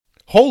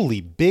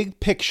Holy big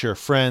picture,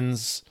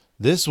 friends.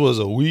 This was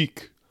a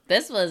week.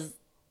 This was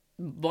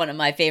one of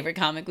my favorite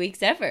comic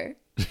weeks ever.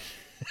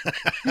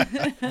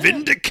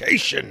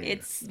 Vindication.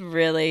 I'm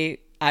really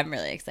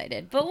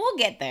excited, but we'll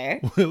get there.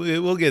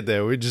 We'll get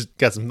there. We just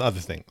got some other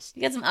things.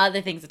 We got some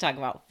other things to talk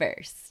about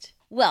first.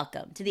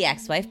 Welcome to the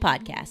Ex-Wife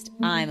Podcast.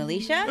 I'm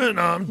Alicia. And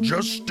I'm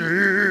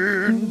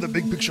Justin, the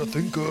big picture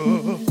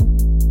thinker.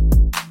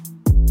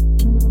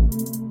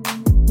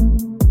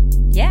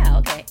 Yeah,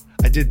 okay.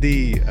 I did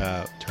the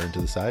turn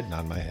to the side,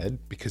 nod my head,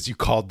 because you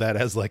called that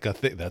as like a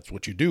thing. That's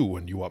what you do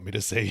when you want me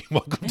to say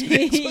welcome to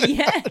the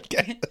Ex-Wife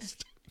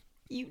Podcast.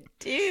 You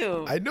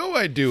do. I know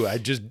I do. I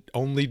just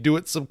only do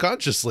it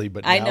subconsciously.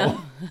 But now, I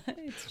know.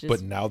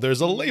 But now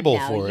there's a label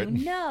for it.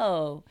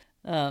 No.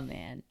 Oh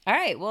man. All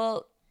right.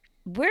 Well,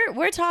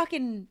 we're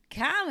talking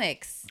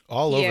comics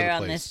all here over the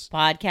on place. this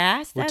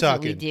podcast. We're That's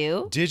talking what we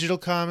do. Digital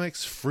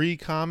comics, free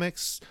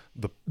comics,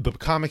 the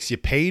comics you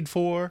paid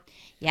for.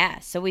 Yeah.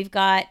 So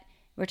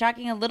we're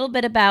talking a little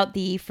bit about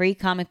the free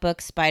comic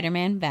book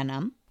Spider-Man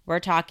Venom. We're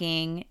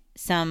talking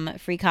some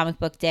free comic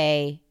book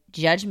day,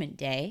 Judgment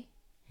Day.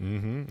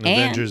 Mm-hmm.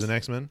 Avengers and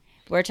X-Men.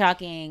 We're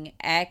talking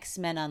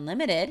X-Men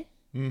Unlimited.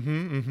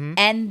 Mm-hmm. Mm-hmm.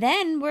 And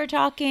then we're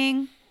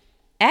talking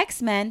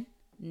X-Men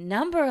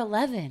number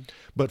 11.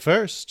 But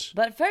first,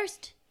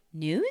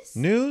 news?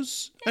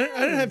 News? I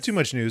didn't have too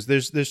much news.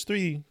 There's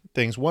three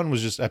things. One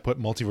was just I put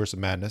Multiverse of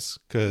Madness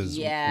because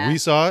we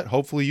saw it.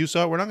 Hopefully you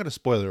saw it. We're not going to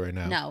spoil it right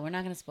now. No, we're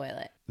not going to spoil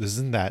it. This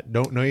isn't that.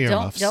 Don't know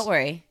earmuffs. Don't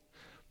worry.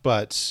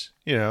 But,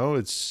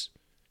 it's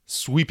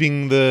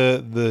sweeping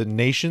the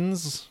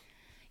nations.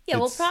 Yeah,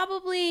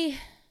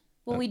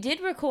 we did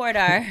record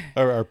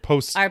our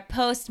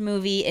post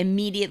movie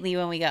immediately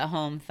when we got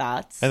home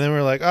thoughts. And then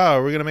we're like,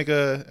 oh, we're going to make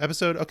a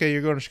episode? Okay,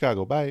 you're going to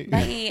Chicago. Bye.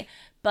 Bye.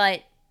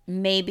 But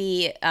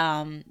maybe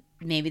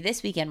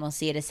this weekend we'll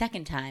see it a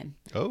second time.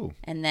 Oh.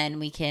 And then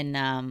we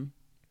can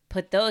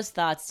put those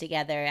thoughts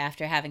together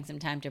after having some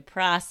time to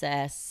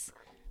process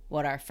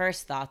what our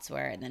first thoughts were,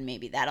 and then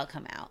maybe that'll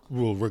come out.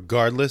 Well,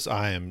 regardless,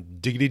 I am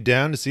diggity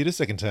down to see it a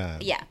second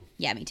time.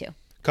 Yeah, me too.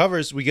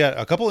 Covers, we got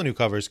a couple of new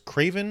covers.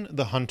 Kraven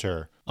the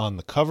Hunter on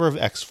the cover of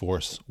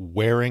X-Force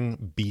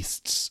wearing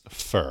Beast's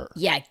fur.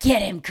 Yeah,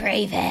 get him,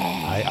 Kraven.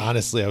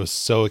 I was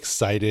so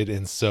excited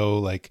and so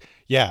like,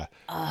 yeah.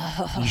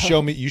 Oh.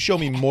 You show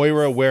me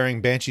Moira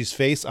wearing Banshee's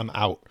face, I'm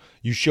out.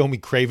 You show me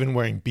Kraven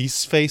wearing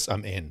Beast's face,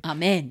 I'm in.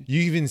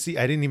 You even see,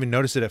 I didn't even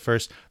notice it at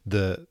first,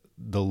 the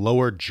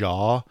lower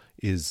jaw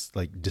is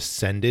like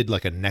descended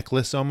like a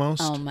necklace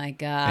almost. Oh my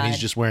God. And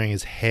he's just wearing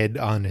his head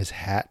on his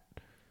hat.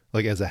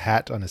 Like as a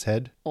hat on his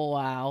head.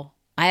 Wow.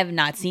 I have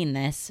not seen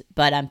this,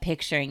 but I'm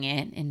picturing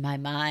it in my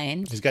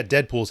mind. He's got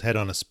Deadpool's head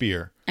on a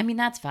spear. I mean,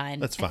 that's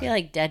fine. I feel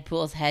like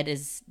Deadpool's head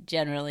is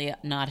generally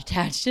not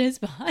attached to his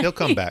body. He'll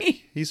come back.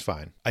 He's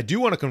fine. I do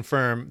want to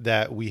confirm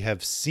that we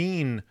have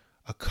seen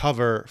a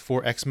cover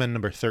for X-Men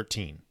number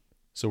 13.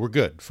 So we're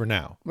good for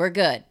now. We're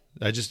good.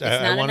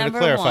 I wanted to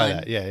clarify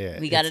that. Yeah.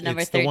 We got a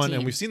number 13. It's the one,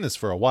 and we've seen this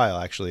for a while,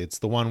 actually. It's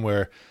the one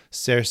where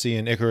Cersei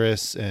and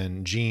Icarus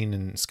and Jean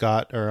and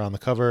Scott are on the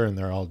cover, and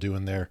they're all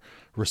doing their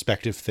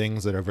respective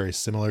things that are very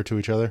similar to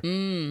each other.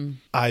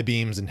 Eye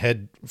beams and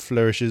head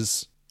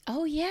flourishes.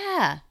 Oh,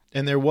 yeah.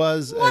 And there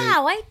was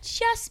I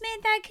just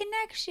made that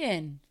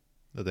connection.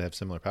 That they have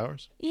similar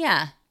powers?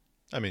 Yeah.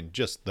 I mean,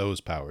 just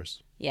those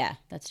powers. Yeah,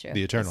 that's true.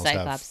 The Eternals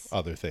have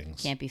other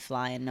things. Can't be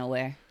flying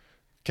nowhere.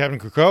 Captain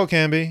Krakoa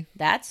can be.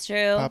 That's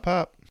true. Pop,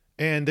 pop.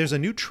 And there's a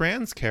new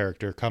trans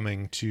character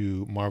coming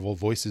to Marvel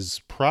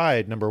Voices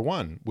Pride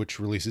 #1, which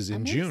releases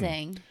in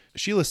June.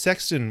 Sheila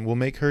Sexton will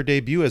make her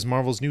debut as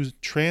Marvel's new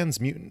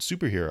trans mutant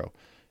superhero.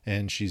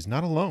 And she's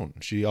not alone.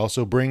 She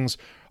also brings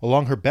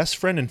along her best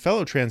friend and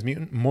fellow trans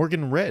mutant,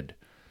 Morgan Red,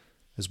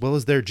 as well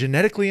as their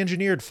genetically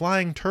engineered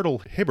flying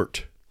turtle,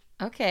 Hibbert.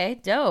 Okay,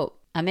 dope.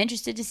 I'm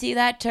interested to see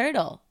that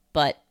turtle,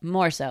 but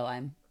more so,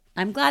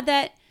 I'm glad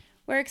that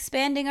we're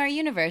expanding our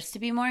universe to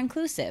be more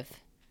inclusive.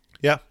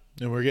 Yeah,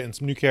 and we're getting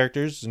some new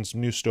characters and some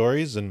new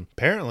stories, and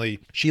apparently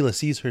Sheila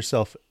sees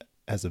herself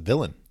as a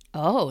villain.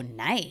 Oh,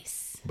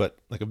 nice. But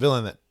like a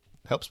villain that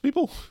helps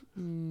people?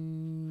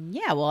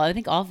 Yeah, well, I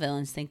think all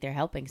villains think they're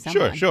helping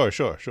someone.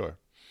 Sure.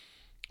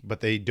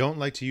 But they don't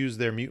like to use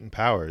their mutant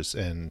powers,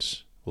 and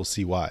we'll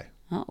see why.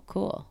 Oh,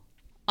 cool.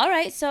 All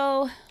right,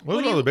 so...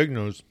 Those are the big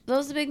news.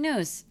 Those are the big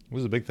news.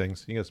 Those are the big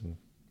things. You got some...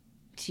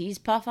 Cheese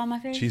puff on my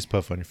face? Cheese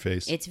puff on your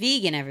face. It's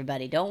vegan,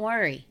 everybody. Don't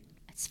worry.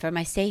 It's for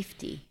my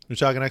safety. We're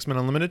talking X-Men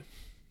Unlimited?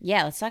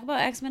 Yeah, let's talk about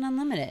X-Men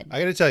Unlimited. I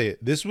got to tell you,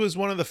 this was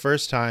one of the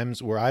first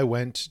times where I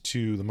went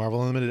to the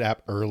Marvel Unlimited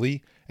app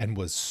early and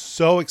was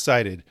so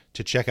excited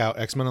to check out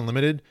X-Men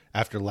Unlimited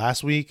after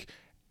last week,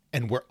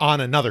 and we're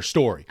on another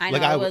story. I know,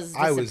 I was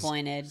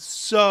disappointed.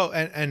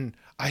 And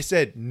I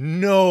said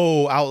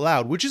no out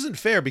loud, which isn't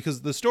fair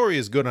because the story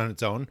is good on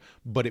its own,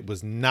 but it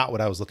was not what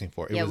I was looking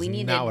for. It was we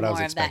needed not what I was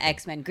more of expecting. that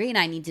X-Men green.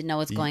 I need to know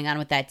what's going on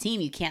with that team.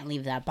 You can't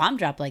leave that bomb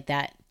drop like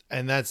that.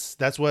 And that's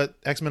what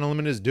X-Men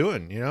Unlimited is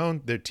doing.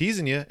 They're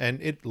teasing you,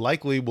 and it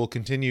likely will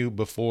continue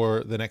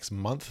before the next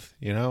month.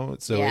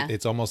 So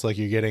it's almost like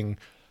you're getting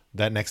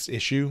that next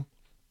issue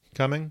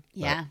coming.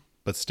 Yeah.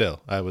 But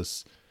still, I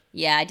was...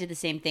 Yeah, I did the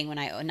same thing when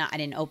I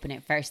didn't open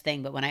it first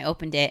thing, but when I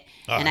opened it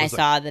and I like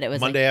saw that it was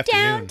Monday like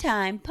afternoon.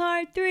 Downtime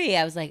Part 3,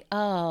 I was like,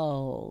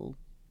 oh.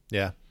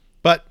 Yeah.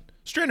 But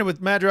Stranded with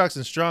Madrox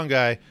and Strong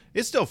Guy,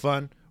 it's still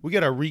fun. We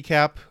get our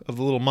recap of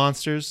the little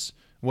monsters.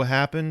 What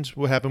happened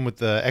with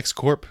the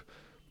X-Corp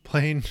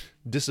plane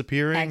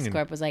disappearing.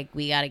 X-Corp was like,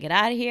 we got to get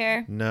out of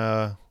here.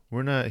 Nah,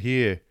 we're not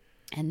here.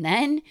 And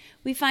then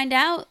we find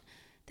out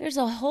there's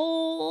a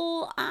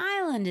whole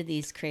island of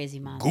these crazy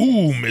monsters.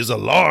 Goom is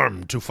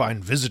alarmed to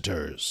find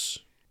visitors.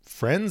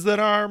 Friends that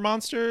are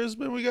monsters,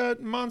 but we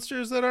got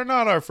monsters that are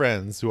not our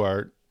friends who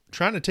are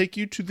trying to take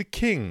you to the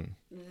king.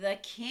 The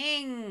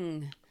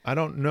king. I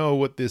don't know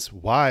what this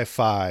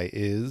Wi-Fi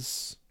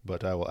is,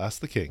 but I will ask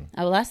the king.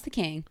 I will ask the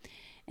king.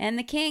 And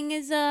the king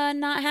is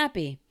not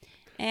happy.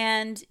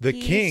 And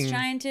he's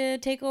trying to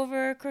take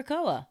over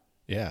Krakoa.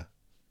 Yeah.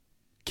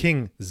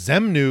 King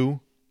Zemnu.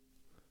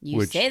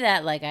 You say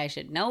that like I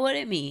should know what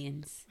it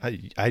means.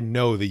 I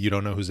know that you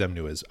don't know who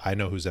Zemnu is. I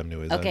know who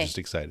Zemnu is. Okay. I'm just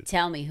excited.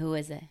 Tell me, who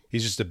is it?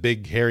 He's just a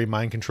big, hairy,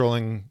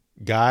 mind-controlling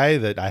guy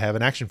that I have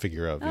an action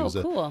figure of. Oh, he was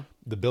cool.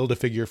 The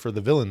Build-A-Figure for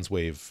the Villains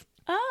wave.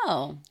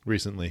 Oh.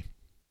 Recently.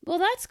 Well,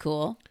 that's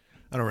cool.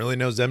 I don't really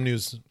know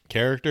Zemnu's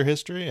character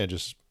history. I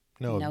just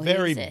know a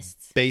very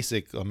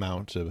basic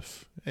amount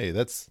of, hey,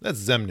 that's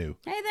Zemnu.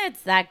 Hey,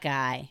 that's that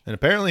guy. And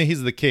apparently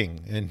he's the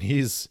king, and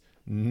he's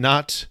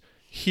not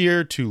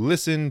here to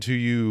listen to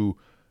you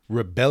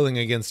rebelling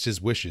against his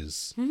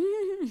wishes.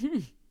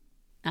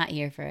 Not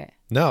here for it.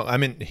 No, I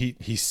mean,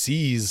 he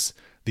sees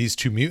these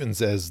two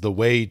mutants as the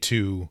way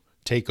to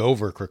take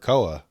over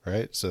Krakoa,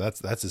 right? So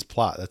that's his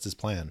plot. That's his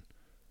plan.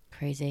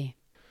 Crazy.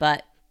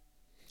 But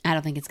I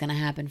don't think it's going to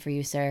happen for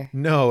you, sir.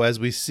 No, as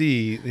we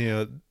see,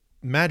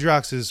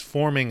 Madrox is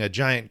forming a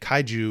giant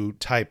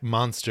kaiju-type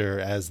monster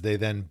as they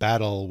then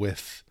battle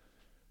with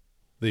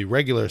the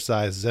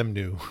regular-sized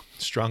Zemnu.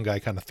 Strong Guy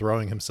kind of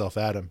throwing himself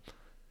at him.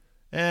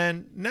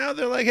 And now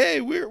they're like, hey,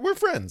 we're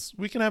friends.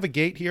 We can have a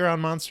gate here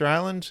on Monster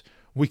Island.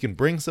 We can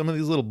bring some of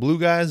these little blue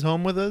guys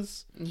home with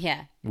us.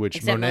 Yeah. Which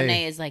Except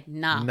Monet is like,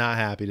 nah. Not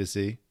happy to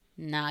see.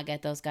 Nah,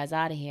 get those guys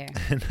out of here.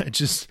 And I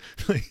just,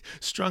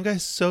 Strong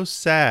Guy's so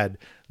sad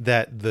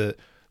that the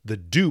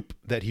dupe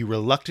that he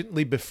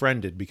reluctantly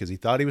befriended because he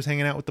thought he was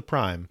hanging out with the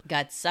Prime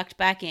got sucked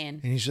back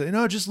in. And he's like,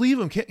 no, just leave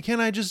him. Can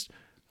I just...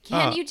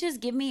 Can't you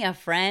just give me a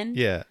friend?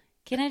 Yeah.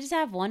 Can I just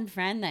have one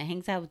friend that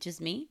hangs out with just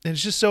me? And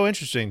it's just so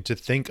interesting to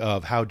think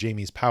of how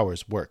Jamie's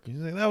powers work. He's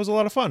like, that was a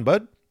lot of fun,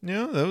 bud. We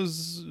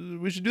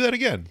should do that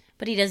again.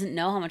 But he doesn't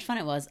know how much fun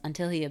it was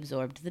until he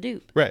absorbed the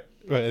dupe. Right.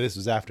 This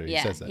was after he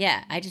says that.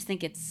 Yeah. I just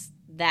think it's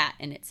that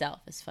in itself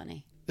is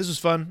funny. This was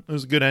fun. It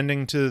was a good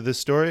ending to this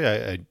story.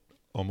 I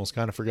almost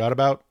kind of forgot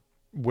about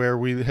where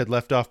we had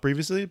left off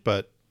previously,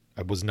 but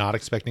I was not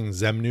expecting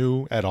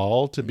Zemnu at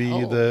all to be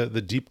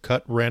the deep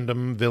cut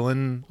random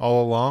villain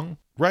all along.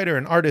 Writer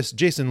and artist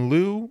Jason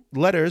Liu.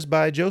 Letters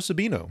by Joe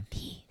Sabino.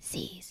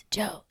 PC's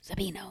Joe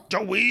Sabino.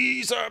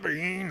 Joey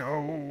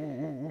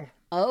Sabino.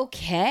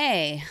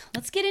 Okay,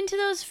 let's get into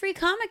those free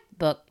comic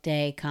book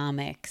day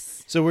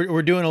comics. So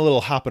we're doing a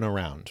little hopping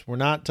around. We're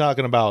not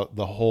talking about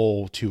the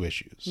whole 2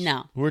 issues.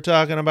 No. We're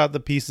talking about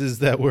the pieces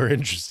that we're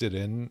interested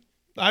in.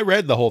 I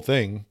read the whole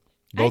thing.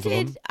 Both of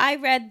them. I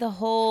read the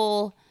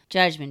whole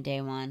Judgment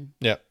Day one.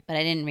 Yep. But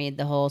I didn't read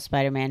the whole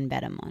Spider-Man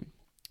Venom one.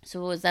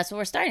 So that's what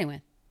we're starting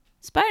with.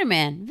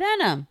 Spider-Man,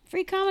 Venom,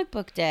 free comic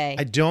book day.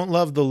 I don't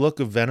love the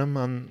look of Venom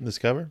on this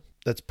cover.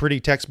 That's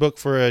pretty textbook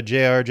for a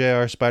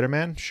JR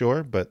Spider-Man,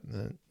 sure, but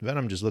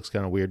Venom just looks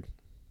kind of weird.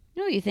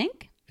 No, you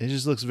think? It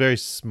just looks very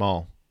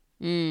small.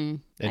 I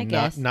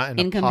guess. Not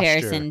in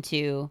comparison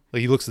to...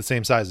 Like he looks the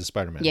same size as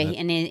Spider-Man. Yeah,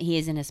 and he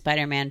is in a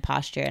Spider-Man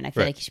posture, and I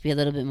feel like he should be a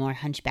little bit more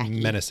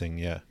hunchbacky. Menacing,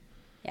 yeah.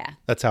 Yeah.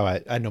 That's how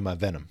I know my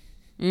Venom.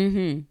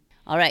 Mm-hmm.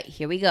 All right,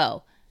 here we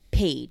go.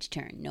 Page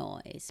turn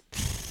noise.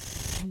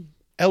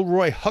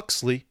 Elroy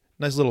Huxley.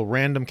 Nice little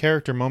random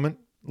character moment.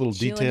 Little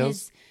Chewing details.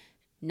 His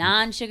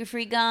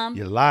non-sugar-free gum.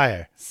 You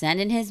liar.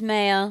 Sending his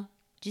mail.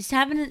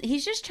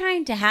 He's just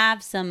trying to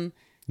have some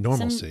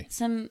normalcy.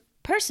 Some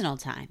personal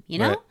time, you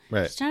know?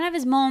 Right. Just trying to have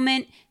his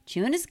moment,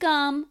 chewing his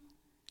gum.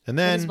 And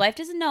then that his wife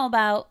doesn't know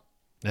about.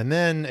 And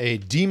then a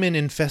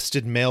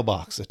demon-infested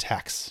mailbox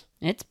attacks.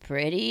 It's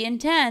pretty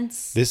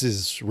intense. This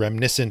is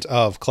reminiscent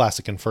of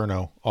Classic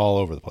Inferno all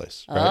over the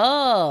place. Right?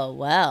 Oh,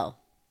 well.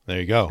 There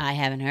you go. I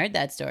haven't heard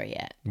that story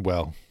yet.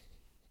 Well,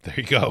 there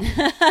you go.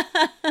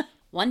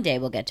 One day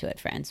we'll get to it,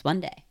 friends. One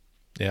day.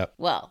 Yep.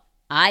 Well,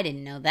 I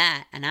didn't know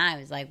that. And I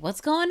was like, what's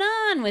going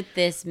on with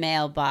this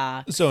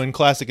mailbox? So in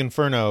Classic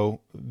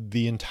Inferno,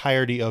 the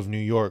entirety of New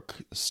York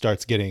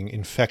starts getting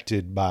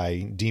infected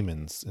by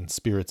demons and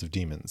spirits of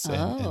demons.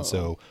 And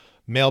so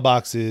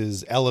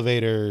mailboxes,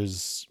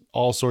 elevators,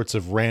 all sorts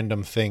of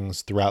random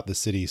things throughout the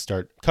city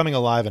start coming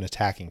alive and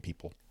attacking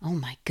people. Oh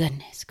my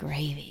goodness,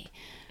 gravy.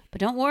 But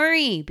don't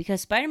worry,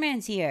 because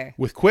Spider-Man's here.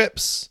 With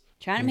quips.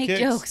 Trying to make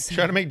jokes.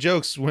 Trying to make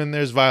jokes when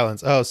there's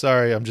violence. Oh,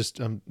 sorry. I'm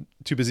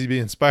too busy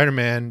being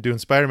Spider-Man, doing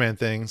Spider-Man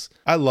things.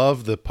 I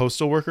love the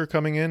postal worker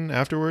coming in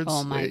afterwards.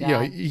 Oh, my God. You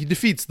know, he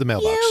defeats the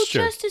mailbox. You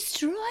just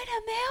destroyed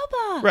a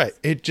mailbox. Right.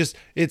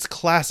 It's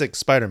classic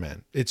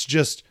Spider-Man. It's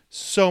just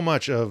so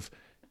much of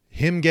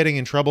him getting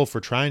in trouble for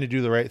trying to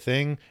do the right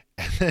thing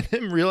and then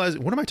him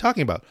realizing, what am I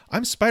talking about?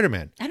 I'm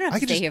Spider-Man. I don't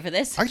have to stay here for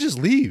this. I can just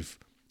leave.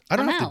 I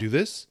don't have to do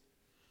this.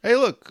 Hey,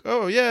 look.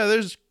 Oh, yeah,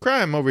 there's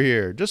crime over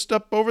here. Just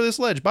up over this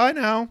ledge. Bye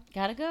now.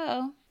 Gotta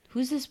go.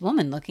 Who's this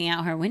woman looking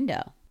out her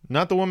window?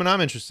 Not the woman I'm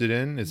interested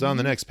in. It's on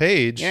the next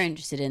page. You're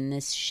interested in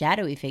this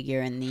shadowy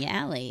figure in the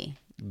alley.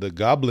 The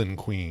Goblin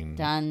Queen.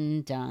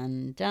 Dun,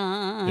 dun,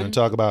 dun. You want to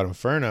talk about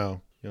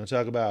Inferno? You want to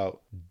talk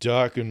about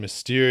dark and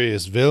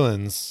mysterious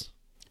villains?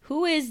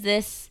 Who is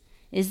this?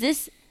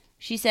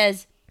 She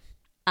says,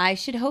 I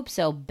should hope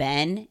so,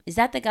 Ben. Is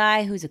that the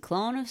guy who's a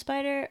clone of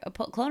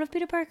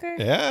Peter Parker?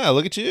 Yeah,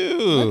 look at you.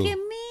 Look at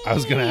me. I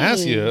was going to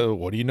ask you,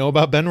 what do you know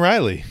about Ben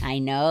Reilly? I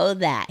know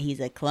that.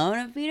 He's a clone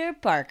of Peter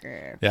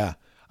Parker. Yeah.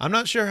 I'm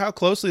not sure how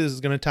closely this is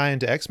going to tie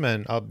into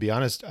X-Men. I'll be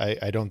honest,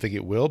 I don't think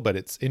it will, but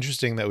it's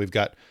interesting that we've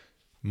got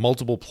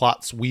multiple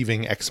plots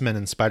weaving X-Men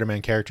and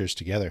Spider-Man characters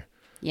together.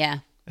 Yeah.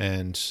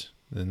 And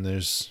then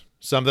there's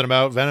something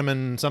about Venom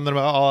and something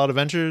about All Out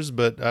Adventures,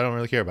 but I don't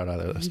really care about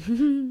either of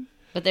those.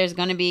 But there's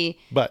going to be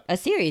a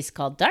series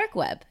called Dark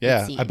Web.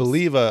 Yeah, I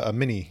believe a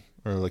mini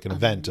or like an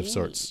event of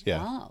sorts.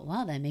 Yeah. Oh,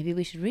 well, then maybe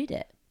we should read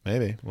it.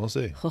 Maybe. We'll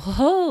see.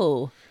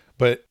 Ho.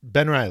 But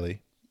Ben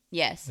Reilly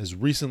has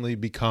recently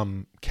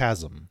become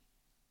Chasm.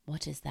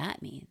 What does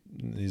that mean?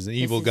 He's an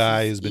evil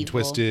guy who's been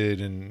twisted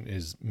and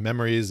his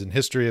memories and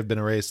history have been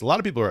erased. A lot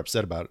of people are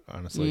upset about it,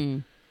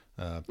 honestly.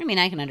 I mean,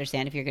 I can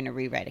understand if you're going to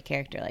rewrite a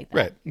character like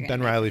that. Right.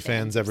 Ben Reilly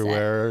fans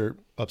everywhere are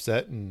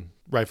upset, and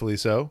rightfully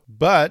so.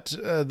 But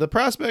the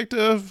prospect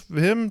of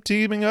him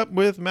teaming up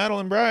with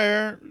Madeline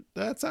Breyer,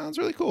 that sounds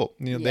really cool.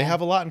 You know, they have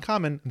a lot in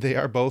common. They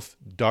are both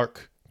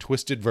dark,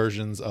 twisted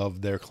versions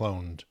of their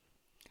cloned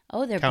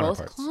they're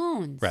both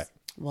clones. Right.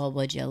 Well,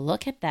 would you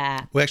look at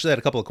that? We actually had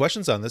a couple of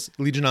questions on this.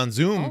 Legion on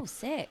Zoom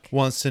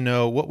wants to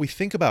know what we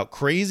think about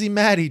Crazy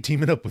Maddie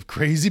teaming up with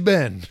Crazy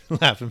Ben.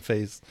 Laughing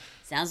face.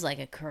 Sounds like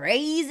a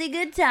crazy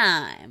good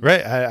time.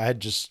 Right. I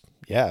just,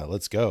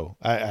 let's go.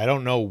 I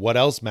don't know what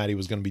else Maddie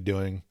was going to be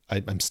doing.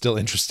 I'm still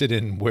interested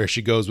in where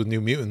she goes with New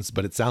Mutants,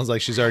 but it sounds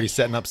like she's already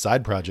setting up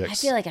side projects. I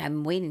feel like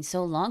I'm waiting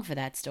so long for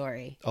that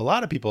story. A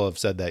lot of people have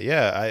said that.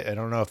 Yeah. I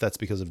don't know if that's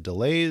because of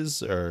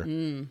delays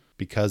or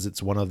because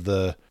it's one of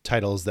the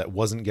titles that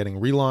wasn't getting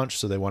relaunched,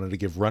 so they wanted to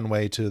give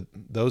runway to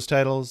those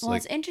titles. Well,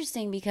 it's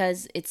interesting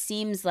because it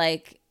seems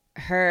like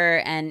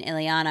her and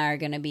Ileana are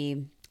going to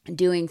be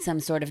doing some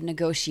sort of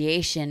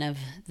negotiation of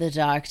the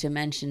dark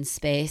dimension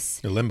space.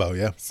 The limbo,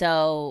 yeah.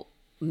 So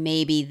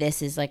maybe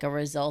this is like a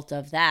result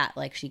of that.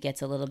 Like she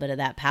gets a little bit of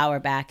that power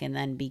back and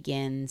then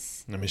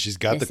begins. I mean, she's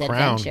got the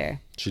crown.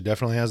 She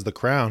definitely has the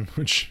crown,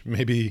 which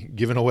may be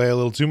giving away a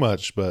little too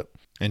much,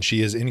 and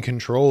she is in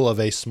control of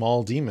a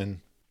small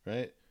demon,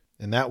 right?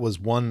 And that was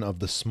one of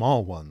the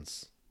small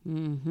ones.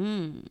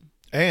 Mm-hmm.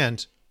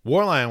 And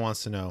Warlion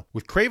wants to know,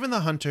 with Kraven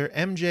the Hunter,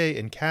 MJ,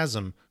 and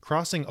Chasm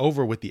crossing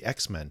over with the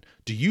X-Men,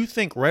 do you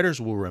think writers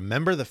will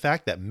remember the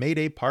fact that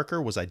Mayday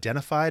Parker was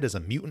identified as a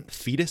mutant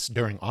fetus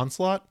during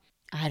Onslaught?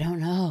 I don't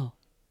know.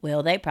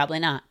 Will they? Probably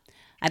not.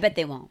 I bet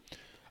they won't.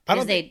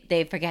 Because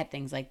they forget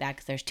things like that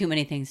because there's too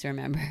many things to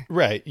remember.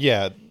 Right.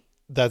 Yeah,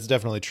 that's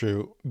definitely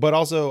true. But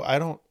also, I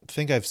don't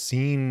think I've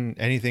seen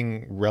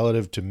anything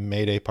relative to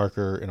Mayday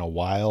Parker in a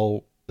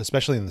while,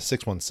 especially in the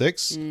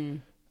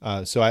 616.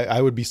 So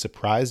I would be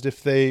surprised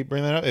if they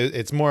bring that up.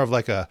 It's more of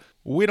like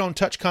we don't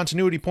touch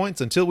continuity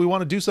points until we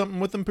want to do something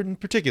with them in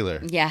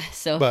particular. Yeah,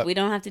 so if we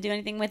don't have to do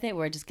anything with it,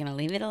 we're just going to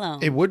leave it alone.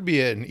 It would be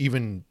an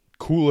even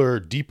cooler,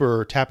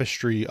 deeper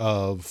tapestry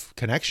of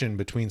connection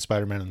between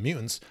Spider-Man and the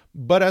mutants.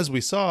 But as we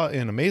saw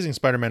in Amazing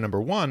Spider-Man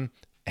 #1,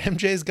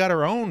 MJ's got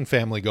her own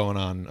family going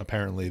on,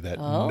 apparently, that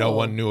no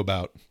one knew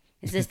about.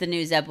 Is this the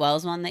new Zeb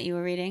Wells one that you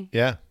were reading?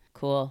 Yeah.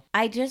 Cool.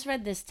 I just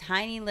read this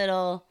tiny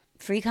little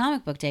Free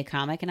Comic Book Day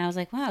comic, and I was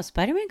like, wow,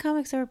 Spider-Man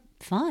comics are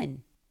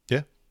fun.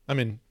 Yeah. I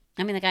mean,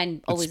 like I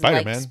always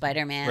liked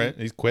Spider-Man. Right?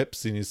 He's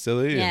quips and he's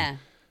silly. Yeah.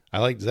 I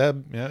like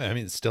Zeb. Yeah. I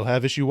mean, still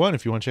have issue 1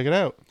 if you want to check it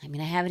out. I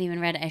mean, I haven't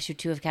even read issue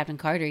 2 of Captain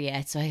Carter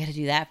yet, so I got to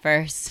do that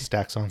first.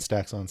 Stacks on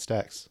stacks on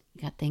stacks.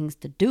 Got things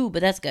to do,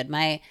 but that's good.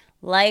 My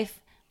life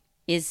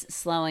is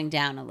slowing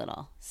down a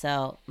little,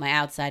 so my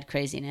outside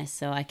craziness,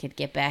 so I could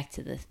get back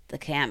to the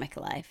comic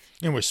life.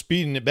 And we're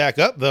speeding it back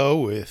up, though,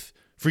 with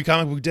Free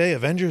Comic Book Day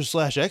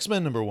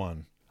Avengers/X-Men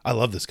 #1. I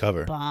love this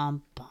cover.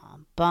 Bomb,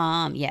 bomb,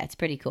 bomb. Yeah, it's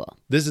pretty cool.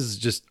 This is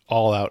just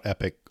all out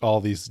epic.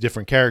 All these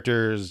different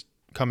characters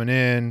coming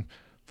in.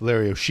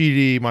 Valerio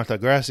Schiti, Marta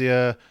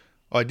Gracia.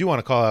 Oh, I do want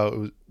to call out, it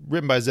was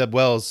written by Zeb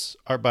Wells,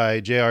 art by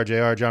J.R.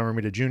 John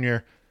Romita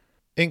Jr.,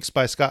 inks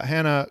by Scott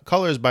Hanna,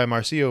 colors by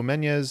Marcio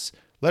Menez,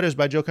 letters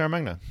by Joe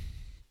Caramagna.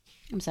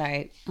 I'm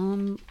sorry. I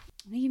think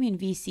you mean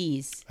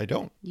VCs. I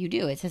don't. You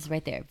do. It says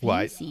right there. Well,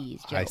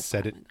 VCs. I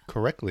said it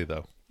correctly,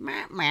 though.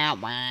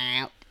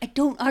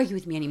 don't argue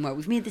with me anymore.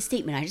 We've made the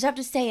statement. I just have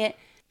to say it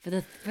for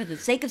the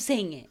sake of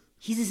saying it.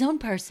 He's his own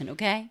person,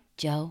 okay?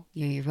 Joe,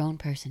 you're your own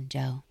person,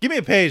 Joe. Give me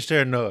a page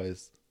turn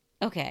noise.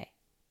 Okay.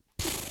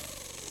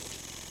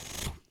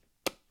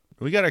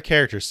 We got our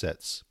character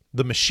sets.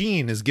 The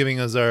machine is giving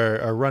us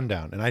our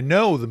rundown. And I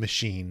know the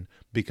machine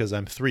because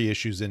I'm 3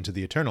 issues into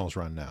the Eternals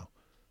run now.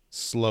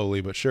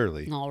 Slowly but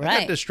surely. All I right.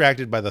 got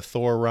distracted by the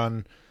Thor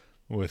run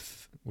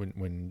with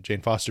when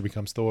Jane Foster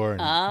becomes Thor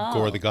and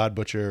Gore the God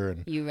Butcher.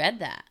 And You read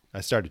that.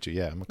 I started to,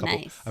 yeah.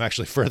 Nice. I'm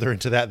actually further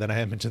into that than I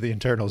am into the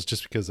Eternals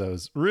just because I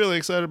was really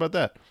excited about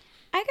that.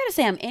 I gotta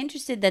say, I'm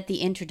interested that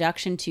the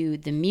introduction to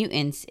the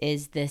mutants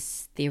is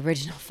the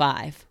original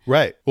 5.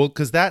 Right. Well,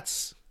 because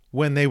that's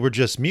when they were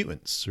just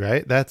mutants,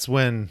 right? That's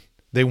when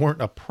they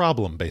weren't a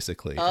problem,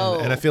 basically. Oh.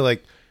 And I feel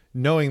like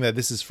knowing that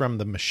this is from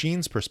the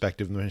machine's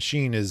perspective, the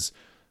machine is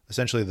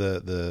essentially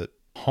the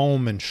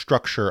home and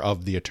structure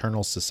of the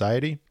Eternal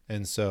Society.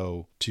 And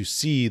so to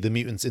see the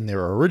mutants in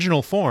their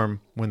original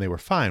form when they were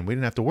fine, we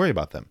didn't have to worry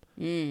about them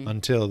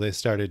until they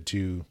started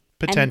to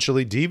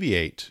potentially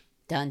deviate.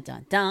 Dun,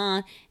 dun,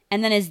 dun.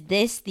 And then is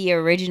this the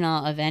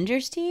original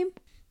Avengers team?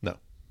 No.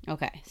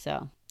 Okay,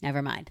 so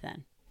never mind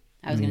then.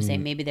 I was going to say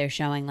maybe they're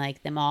showing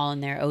like them all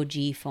in their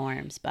OG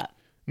forms, but...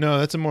 No,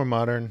 that's a more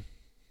modern,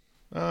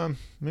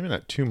 maybe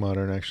not too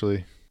modern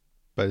actually,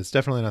 but it's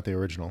definitely not the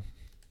original.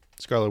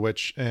 Scarlet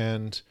Witch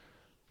and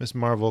Miss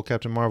Marvel,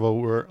 Captain Marvel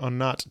were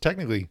not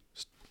technically.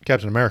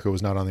 Captain America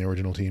was not on the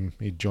original team.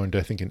 He joined,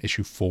 I think, in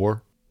issue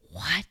 4.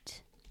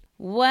 What?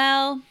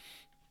 Well,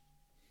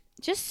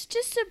 just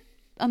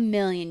a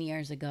million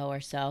years ago or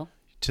so.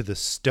 To the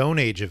Stone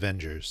Age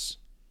Avengers,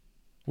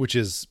 which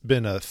has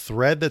been a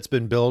thread that's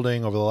been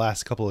building over the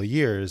last couple of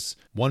years.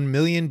 1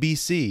 million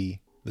BC,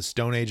 the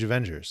Stone Age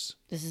Avengers.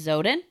 This is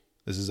Odin?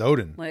 This is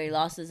Odin. Where he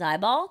lost his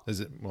eyeball? Is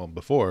it, well,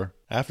 before,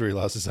 after he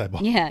lost his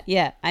eyeball.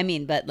 Yeah. I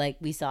mean, but like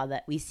we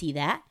see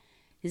that.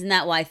 Isn't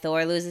that why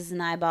Thor loses an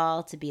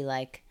eyeball? To be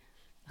like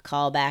a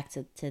callback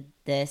to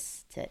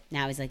this, to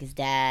now he's like his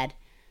dad.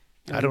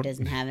 And he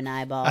doesn't have an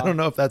eyeball. I don't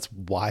know if that's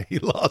why he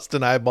lost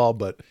an eyeball,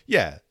 but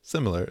yeah,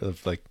 similar.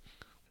 Of like,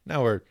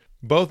 now we're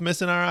both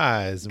missing our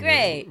eyes. And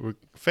Great. We're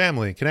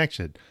family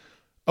connection.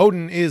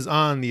 Odin is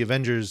on the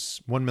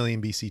Avengers 1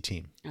 million BC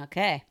team.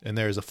 Okay. And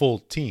there's a full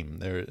team.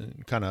 They're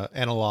kind of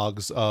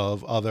analogs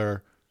of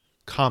other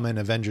common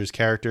Avengers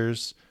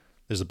characters.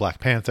 There's a Black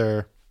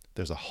Panther.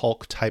 There's a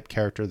Hulk type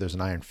character. There's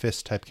an Iron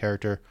Fist type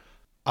character.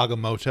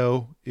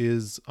 Agamotto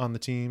is on the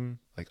team,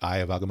 like Eye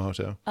of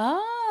Agamotto.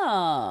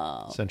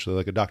 Oh. Essentially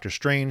like a Doctor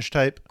Strange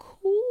type.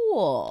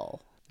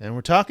 Cool. And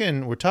we're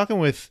talking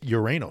with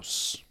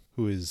Uranos,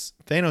 who is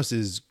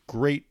Thanos'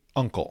 great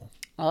uncle.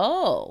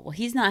 Oh, well,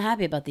 he's not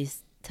happy about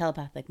these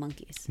telepathic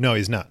monkeys. No,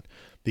 he's not.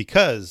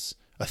 Because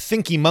a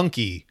thinky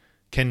monkey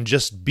can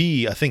just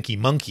be a thinky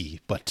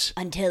monkey, but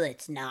until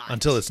it's not.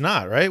 Until it's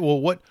not, right?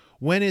 Well,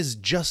 when is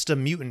just a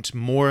mutant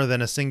more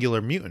than a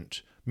singular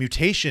mutant?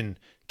 Mutation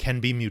can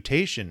be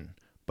mutation,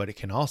 but it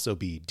can also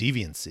be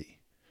deviancy.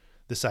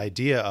 This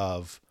idea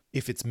of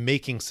if it's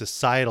making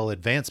societal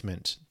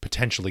advancement,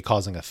 potentially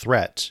causing a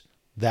threat,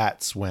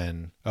 that's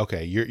when,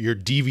 okay, you're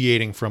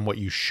deviating from what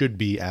you should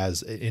be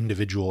as an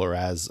individual or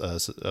as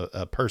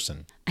a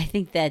person. I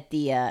think that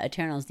the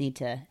Eternals need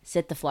to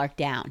sit the flark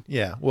down.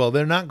 Yeah, well,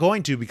 they're not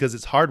going to because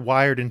it's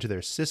hardwired into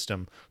their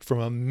system from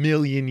 1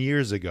 million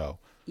years ago.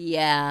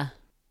 Yeah.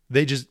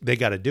 They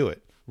got to do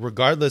it.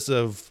 Regardless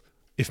of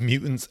if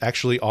mutants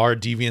actually are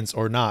deviants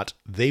or not,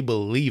 they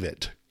believe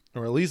it.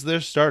 Or at least they're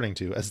starting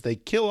to, as they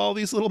kill all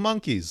these little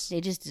monkeys.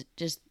 They just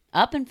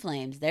up in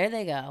flames. There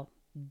they go.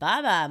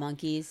 Bye-bye,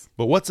 monkeys.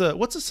 But what's a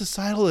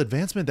societal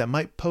advancement that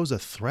might pose a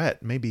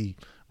threat? Maybe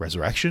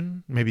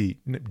resurrection? Maybe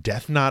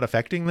death not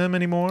affecting them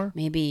anymore?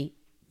 Maybe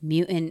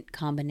mutant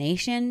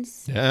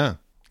combinations? Yeah.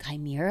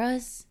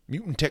 Chimeras?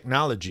 Mutant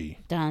technology.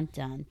 Dun,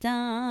 dun,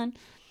 dun.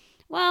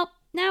 Well,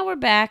 now we're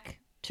back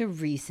to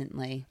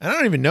recently. I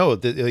don't even know.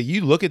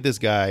 You look at this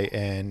guy,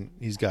 and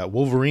he's got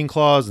Wolverine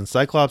claws and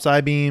Cyclops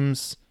eye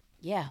beams.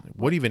 Yeah.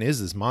 What even is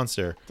this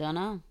monster? Don't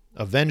know.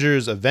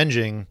 Avengers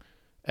avenging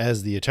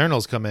as the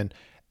Eternals come in.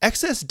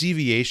 Excess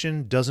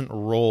deviation doesn't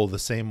roll the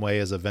same way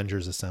as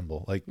Avengers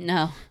assemble. Like,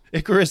 no.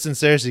 Icarus and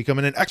Cersei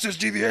coming in, excess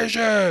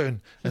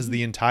deviation as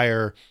the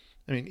entire,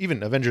 I mean,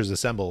 even Avengers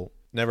assemble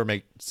never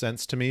make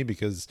sense to me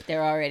because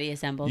they're already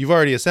assembled. You've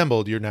already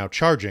assembled. You're now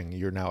charging.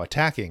 You're now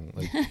attacking.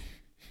 Like,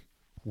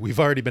 we've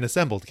already been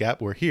assembled,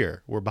 Cap. We're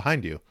here. We're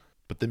behind you.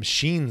 But the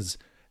machine's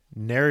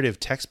narrative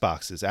text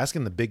box is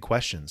asking the big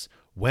questions.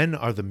 When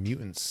are the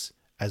mutants,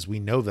 as we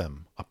know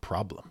them, a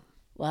problem?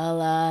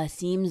 Well,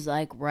 seems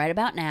like right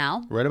about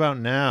now. Right about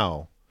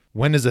now.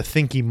 When is a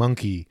thinky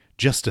monkey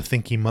just a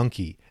thinky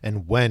monkey?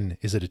 And when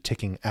is it a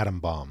ticking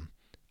atom bomb?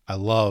 I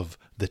love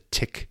the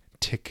tick,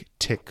 tick,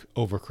 tick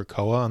over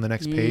Krakoa on the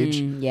next page.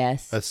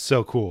 Yes. That's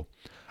so cool.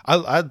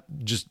 I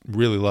just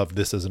really love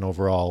this as an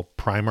overall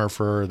primer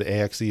for the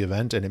AXE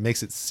event, and it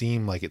makes it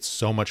seem like it's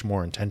so much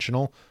more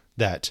intentional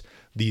that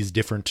these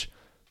different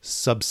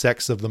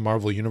subsects of the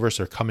Marvel Universe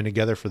are coming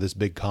together for this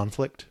big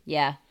conflict.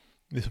 Yeah.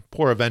 The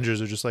poor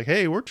Avengers are just like,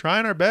 hey, we're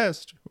trying our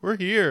best. We're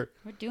here.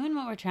 We're doing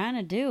what we're trying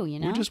to do, you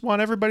know? We just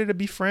want everybody to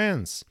be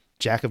friends.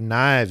 Jack of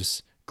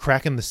Knives,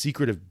 cracking the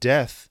secret of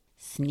death.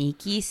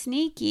 Sneaky,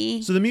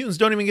 sneaky. So the mutants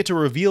don't even get to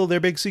reveal their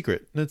big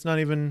secret. It's not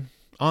even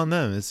on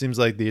them. It seems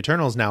like the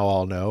Eternals now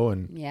all know,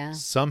 and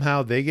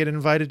somehow they get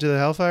invited to the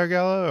Hellfire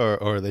Gala,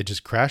 or they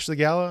just crash the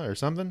gala or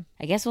something.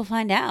 I guess we'll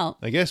find out.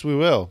 I guess we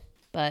will.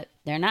 But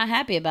they're not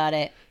happy about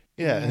it.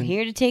 Yeah, we're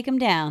here to take them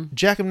down.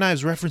 Jack of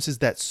Knives references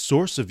that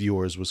source of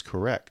yours was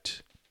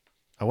correct.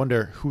 I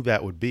wonder who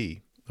that would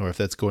be, or if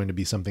that's going to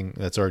be something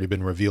that's already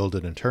been revealed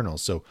in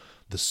Eternals. So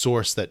the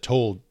source that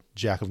told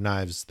Jack of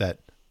Knives that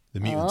the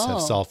mutants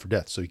have solved for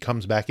death. So he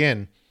comes back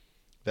in.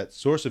 That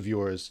source of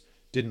yours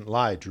didn't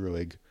lie,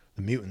 Druig.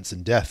 The mutants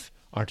and death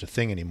aren't a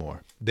thing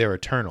anymore. They're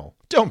eternal.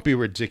 Don't be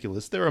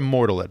ridiculous. They're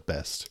immortal at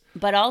best.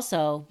 But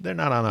also, they're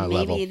not on our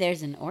level. Maybe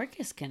there's an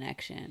Orcus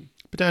connection.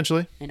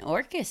 Potentially. An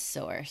Orcus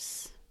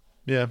source.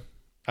 Yeah.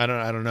 I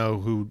don't know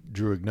who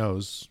Druig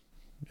knows.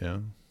 Yeah.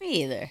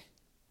 Me either.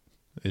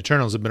 The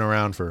Eternals have been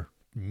around for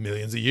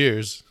millions of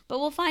years. But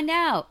we'll find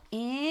out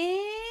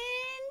in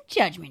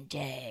Judgment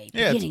Day,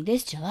 beginning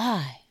this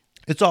July.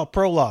 It's all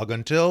prologue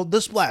until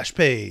the splash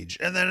page,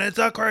 and then it's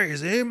a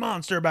crazy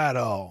monster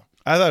battle.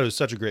 I thought it was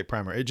such a great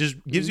primer. It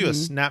just gives you a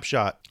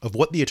snapshot of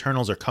what the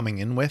Eternals are coming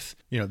in with.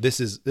 You know, this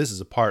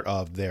is a part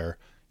of their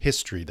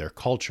history, their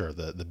culture.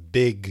 The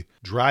big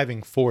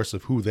driving force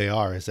of who they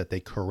are is that they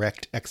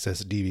correct excess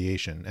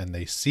deviation, and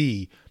they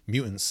see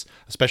mutants,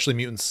 especially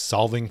mutants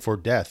solving for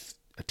death,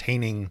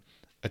 attaining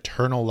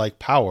eternal-like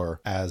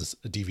power as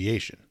a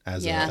deviation,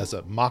 as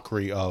a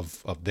mockery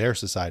of their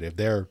society, of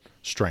their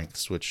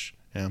strengths, which,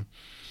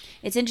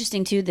 It's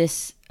interesting, too,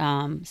 this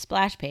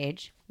splash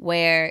page,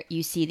 where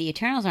you see the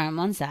Eternals are on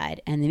one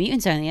side and the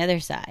mutants are on the other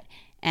side.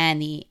 And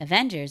the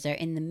Avengers are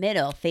in the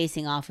middle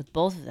facing off with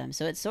both of them.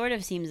 So it sort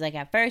of seems like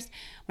at first,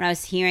 when I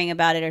was hearing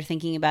about it or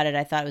thinking about it,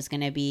 I thought it was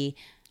going to be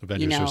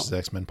Avengers versus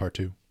X-Men Part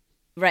 2.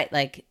 Right,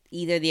 like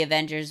either the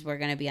Avengers were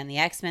going to be on the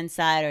X-Men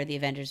side or the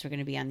Avengers were going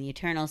to be on the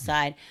Eternal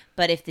side.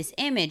 But if this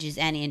image is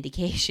any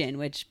indication,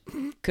 which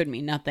could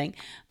mean nothing.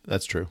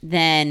 That's true.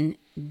 Then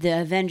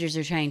the Avengers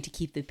are trying to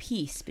keep the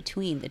peace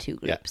between the two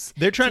groups.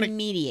 They're trying to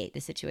mediate the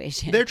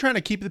situation. They're trying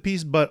to keep the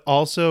peace, but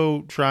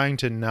also trying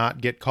to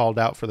not get called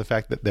out for the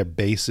fact that their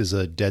base is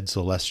a dead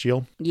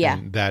celestial. Yeah.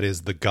 And that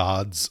is the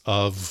gods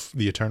of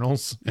the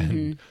Eternals.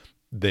 And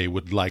they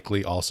would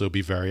likely also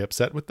be very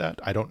upset with that.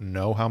 I don't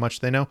know how much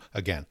they know.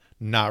 Again,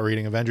 not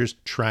reading Avengers,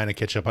 trying to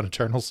catch up on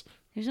Eternals.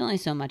 There's only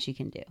so much you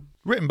can do.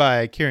 Written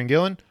by Kieran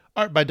Gillen,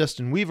 art by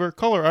Dustin Weaver,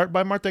 color art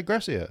by Marta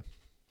Gracia.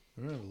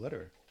 I don't have a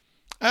letter.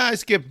 I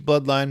skipped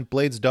Bloodline,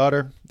 Blade's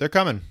daughter. They're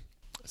coming.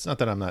 It's not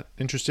that I'm not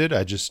interested.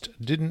 I just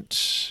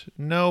didn't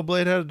know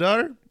Blade had a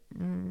daughter.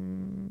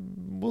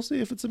 We'll see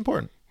if it's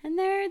important. And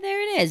there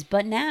it is.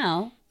 But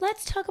now,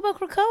 let's talk about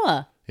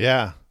Krakoa.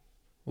 Yeah.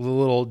 The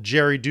little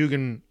Jerry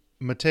Dugan,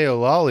 Matteo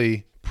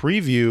Lolli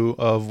preview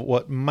of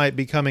what might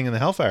be coming in the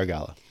Hellfire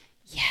Gala.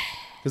 Yeah.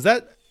 Because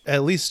that,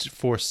 at least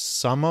for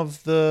some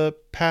of the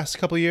past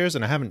couple of years,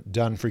 and I haven't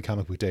done Free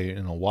Comic Book Day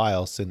in a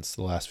while since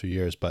the last few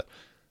years, but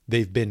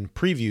they've been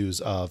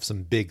previews of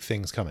some big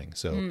things coming.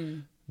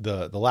 So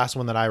the last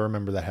one that I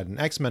remember that had an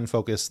X-Men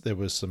focus, there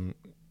was some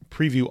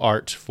preview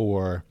art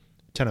for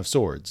Ten of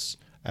Swords,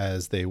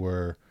 as they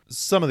were...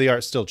 Some of the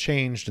art still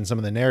changed, and some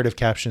of the narrative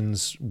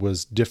captions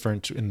was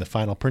different in the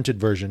final printed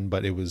version,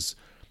 but it was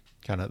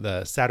kind of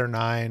the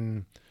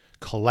Saturnine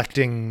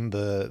collecting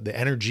the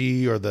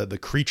energy or the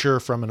creature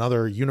from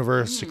another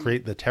universe to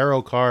create the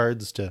tarot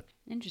cards to...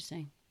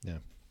 Interesting. Yeah.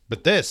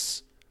 But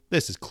this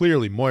is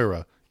clearly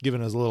Moira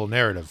giving us a little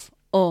narrative.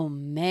 Oh,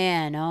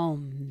 man. Oh,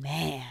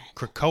 man.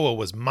 Krakoa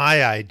was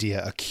my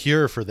idea. A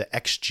cure for the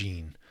X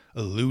gene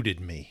eluded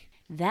me.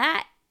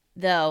 That,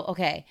 though,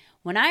 okay.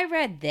 When I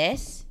read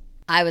this,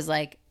 I was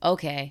like,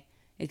 okay,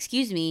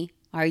 excuse me.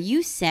 Are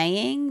you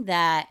saying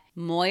that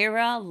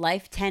Moira,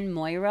 Life 10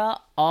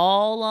 Moira,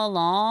 all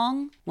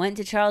along went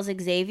to Charles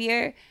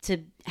Xavier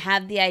to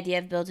have the idea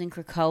of building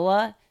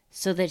Krakoa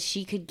so that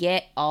she could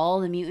get all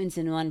the mutants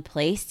in one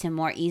place to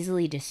more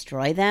easily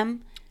destroy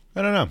them?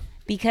 I don't know.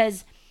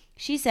 Because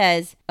she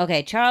says,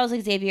 okay, Charles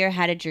Xavier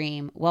had a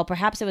dream. Well,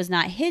 perhaps it was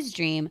not his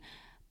dream,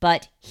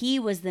 but he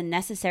was the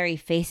necessary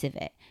face of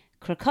it.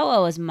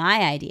 Krakoa was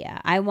my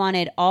idea. I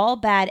wanted all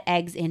bad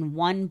eggs in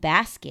one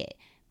basket,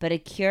 but a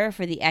cure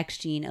for the X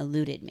gene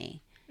eluded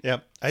me.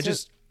 Yep.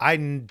 I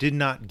did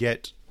not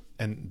get,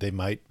 and they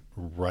might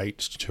write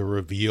to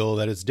reveal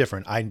that it's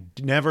different. I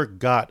never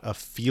got a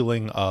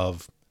feeling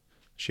of,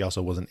 she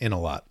also wasn't in a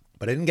lot,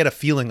 but I didn't get a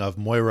feeling of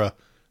Moira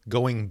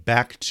going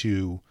back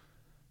to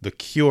the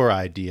cure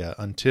idea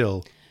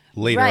until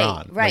later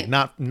on. Right.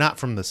 Like not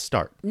from the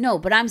start. No,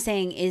 but I'm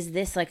saying, is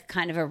this like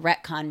kind of a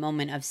retcon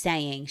moment of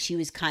saying she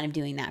was kind of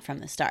doing that from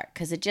the start?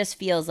 Because it just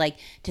feels like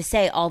to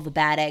say all the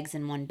bad eggs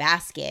in one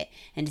basket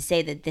and to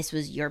say that this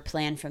was your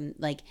plan from,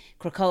 like,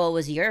 Krakoa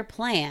was your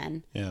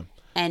plan. Yeah.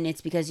 And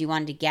it's because you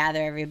wanted to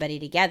gather everybody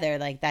together.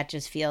 Like, that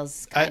just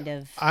feels kind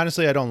of...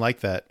 Honestly, I don't like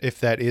that. If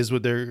that is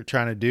what they're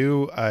trying to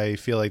do, I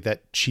feel like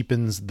that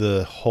cheapens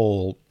the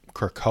whole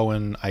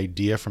Krakoan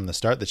idea from the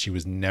start, that she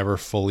was never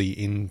fully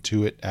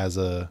into it as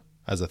a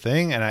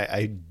thing. And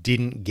I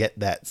didn't get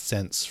that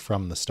sense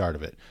from the start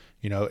of it.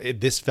 You know,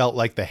 this felt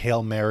like the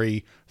Hail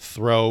Mary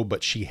throw,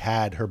 but she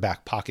had her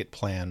back pocket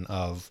plan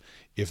of,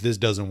 if this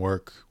doesn't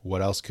work,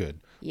 what else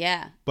could?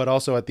 Yeah. But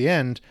also at the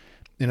end,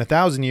 in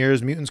 1,000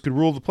 years, mutants could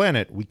rule the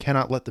planet. We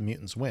cannot let the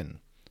mutants win.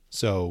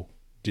 So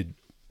did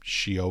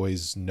she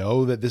always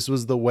know that this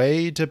was the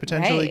way to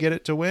potentially get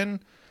it to win?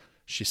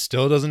 She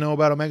still doesn't know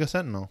about Omega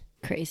Sentinel.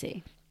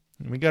 Crazy.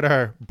 And we got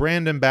our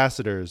brand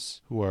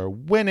ambassadors who are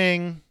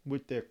winning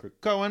with their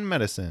Krakoan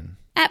medicine.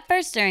 At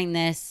first during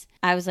this,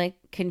 I was like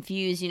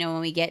confused, you know,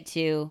 when we get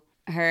to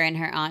her and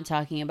her aunt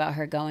talking about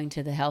her going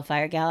to the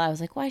Hellfire Gala. I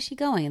was like, why is she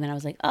going? And then I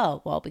was like,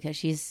 oh, well, because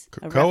she's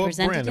a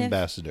representative. Brand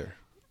ambassador.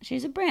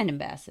 She's a brand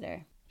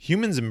ambassador.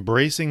 Humans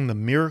embracing the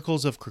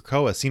miracles of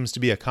Krakoa seems to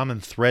be a common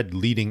thread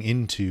leading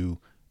into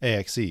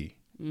AXE.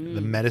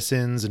 The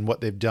medicines and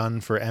what they've done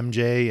for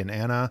MJ and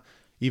Anna,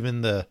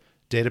 even the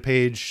data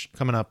page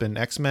coming up in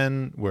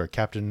X-Men where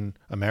Captain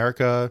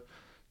America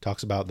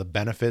talks about the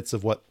benefits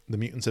of what the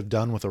mutants have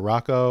done with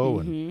Arakko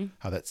and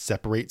how that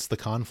separates the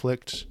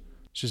conflict.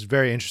 It's just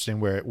very interesting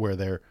where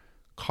they're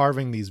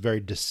carving these very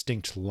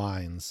distinct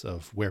lines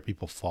of where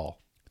people fall.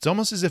 It's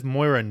almost as if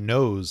Moira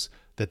knows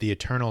that the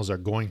Eternals are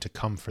going to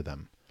come for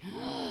them,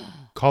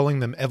 calling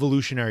them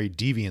evolutionary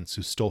deviants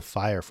who stole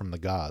fire from the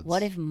gods.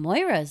 What if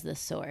Moira's the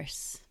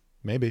source?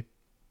 Maybe.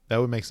 That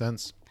would make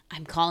sense.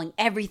 I'm calling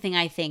everything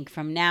I think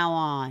from now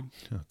on.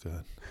 Oh,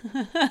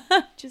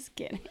 God. Just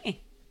kidding.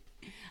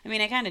 I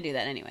mean, I kind of do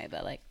that anyway,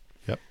 but like...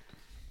 Yep.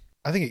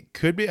 I think it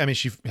could be. I mean,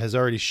 she has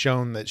already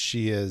shown that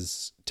she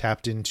has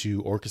tapped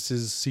into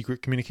Orcus's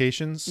secret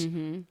communications.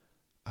 Mm-hmm.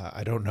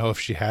 I don't know if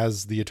she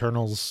has the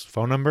Eternals'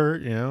 phone number,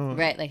 you know?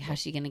 Right, like how's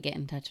she going to get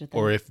in touch with them?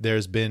 Or if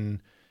there's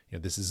been, you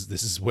know, this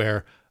is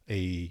where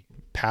a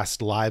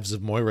past Lives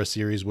of Moira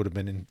series would have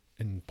been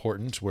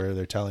important, where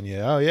they're telling you,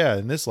 oh yeah,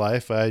 in this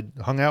life I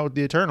hung out with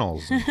the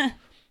Eternals. I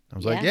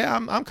was like, yeah,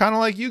 I'm kind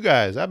of like you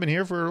guys. I've been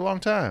here for a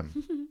long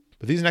time.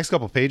 But these next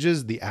couple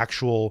pages, the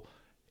actual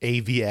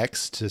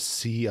AVX to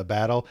see a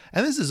battle,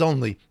 and this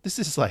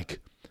is like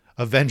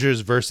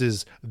Avengers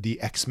versus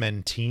the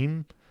X-Men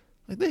team.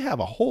 Like, they have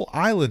a whole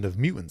island of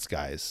mutants,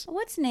 guys.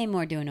 What's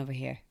Namor doing over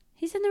here?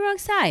 He's in the wrong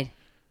side.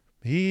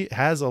 He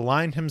has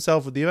aligned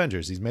himself with the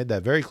Avengers. He's made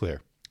that very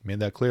clear. He made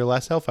that clear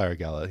last Hellfire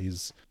Gala.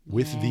 He's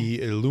with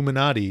the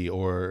Illuminati,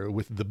 or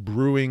with the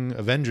brewing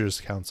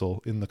Avengers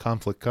Council in the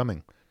conflict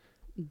coming.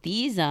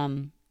 These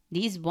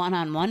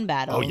one-on-one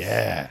battles. Oh,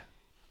 yeah.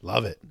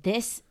 Love it.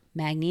 This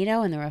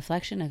Magneto and the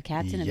reflection of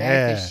Captain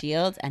America's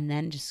shield, and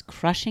then just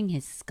crushing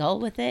his skull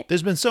with it.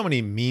 There's been so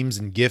many memes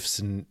and GIFs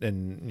and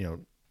you know,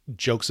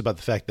 jokes about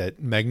the fact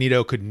that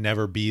Magneto could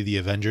never be the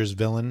Avengers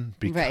villain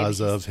because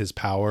of his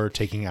power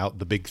taking out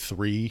the big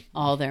three.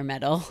 All their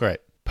metal. Right.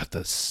 But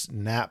the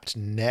snapped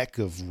neck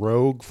of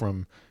Rogue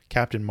from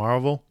Captain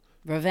Marvel.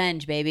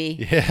 Revenge,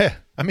 baby. Yeah.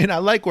 I mean, I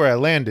like where I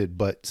landed,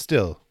 but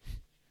still,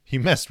 he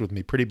messed with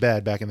me pretty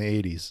bad back in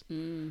the 80s.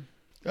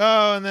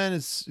 Oh, and then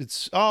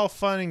it's all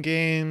fun and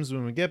games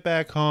when we get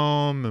back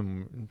home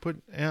and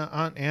put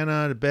Aunt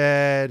Anna to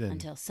bed.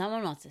 Until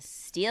someone wants to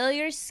steal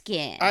your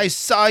skin. I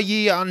saw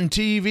ye on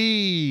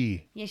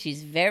TV. Yeah,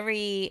 she's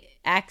very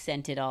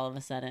accented all of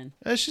a sudden.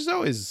 She's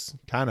always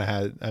kind of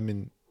had, I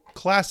mean,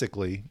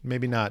 classically,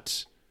 maybe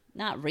not.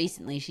 Not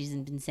recently, she's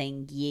been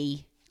saying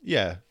ye.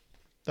 Yeah,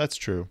 that's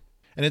true.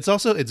 And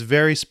it's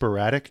very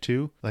sporadic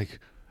too. Like,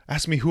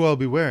 ask me who I'll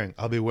be wearing.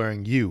 I'll be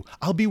wearing you.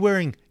 I'll be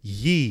wearing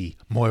ye,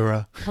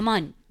 Moira. Come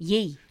on,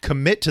 ye.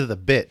 Commit to the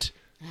bit.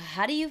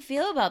 How do you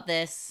feel about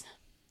this?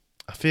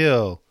 I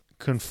feel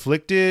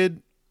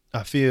conflicted.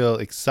 I feel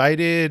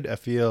excited. I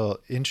feel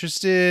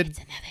interested. It's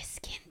another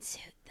skin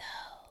suit, though.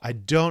 I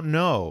don't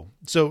know.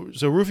 So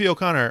Rufy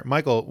O'Connor,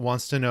 Michael,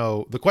 wants to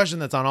know the question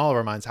that's on all of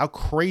our minds. How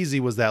crazy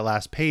was that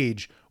last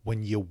page?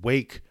 When you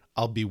wake,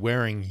 I'll be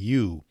wearing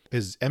you.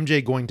 Is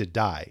MJ going to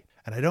die?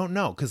 And I don't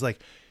know. Because, like,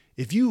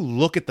 if you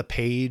look at the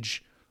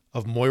page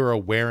of Moira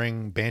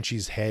wearing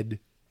Banshee's head,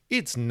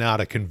 it's not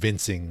a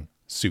convincing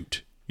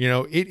suit. You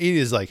know, it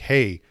is like,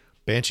 hey,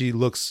 Banshee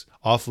looks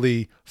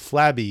awfully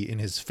flabby in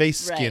his face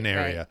skin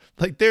area.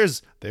 Right. Like,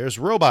 there's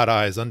robot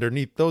eyes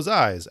underneath those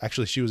eyes.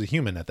 Actually, she was a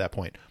human at that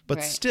point.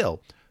 But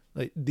still,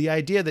 like, the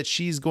idea that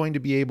she's going to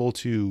be able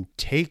to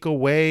take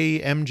away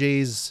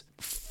MJ's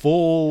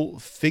full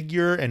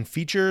figure and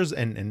features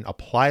and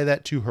apply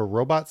that to her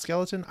robot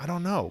skeleton, I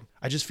don't know.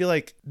 I just feel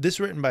like this,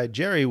 written by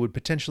Jerry, would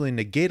potentially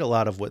negate a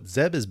lot of what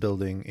Zeb is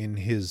building in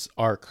his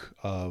arc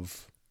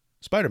of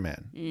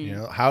Spider-Man. You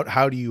know,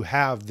 how do you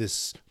have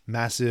this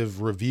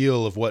massive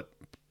reveal of what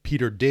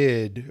Peter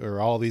did, or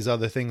all these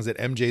other things that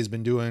MJ's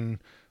been doing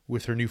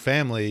with her new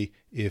family,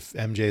 if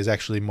MJ is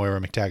actually Moira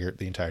McTaggart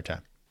the entire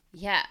time?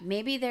 Yeah,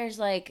 maybe there's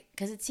like,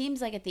 because it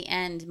seems like at the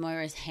end,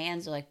 Moira's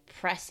hands are like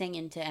pressing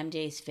into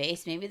MJ's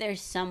face. Maybe there's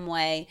some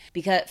way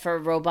because for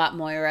robot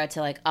Moira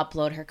to like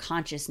upload her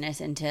consciousness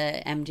into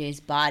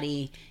MJ's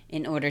body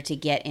in order to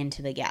get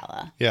into the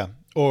gala. Yeah.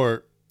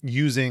 Or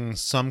using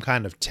some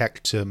kind of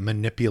tech to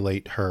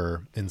manipulate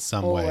her in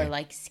some way. Or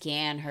like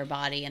scan her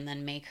body and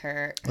then make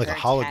her like her a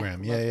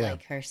hologram. Yeah.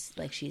 like her,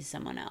 like she's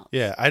someone else.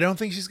 Yeah, I don't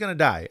think she's going to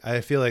die.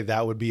 I feel like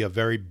that would be a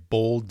very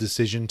bold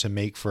decision to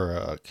make for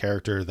a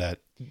character that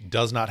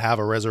does not have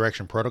a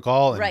resurrection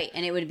protocol. Right,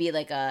 and it would be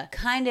like a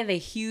kind of a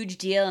huge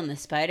deal in the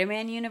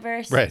Spider-Man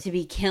universe right. to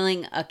be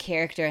killing a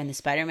character in the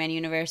Spider-Man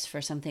universe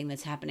for something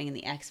that's happening in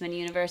the X-Men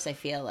universe. I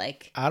feel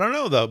like I don't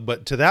know though,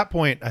 but to that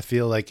point, I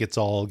feel like it's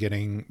all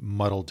getting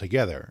muddled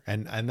together,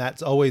 and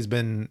that's always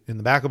been in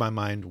the back of my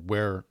mind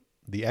where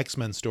the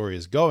X-Men story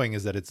is going,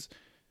 is that it's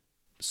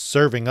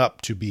serving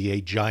up to be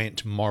a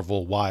giant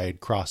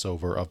Marvel-wide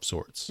crossover of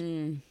sorts.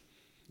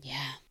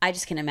 Yeah, I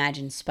just can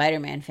imagine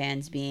Spider-Man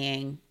fans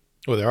being.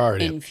 Well, they're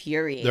already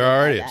infuriated. They're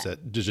already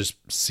upset to just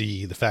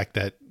see the fact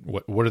that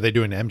what are they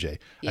doing to MJ?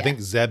 Yeah. I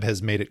think Zeb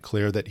has made it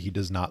clear that he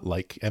does not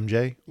like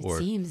MJ. It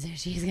seems that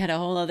she's got a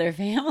whole other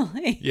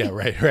family. Yeah,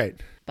 right.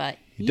 But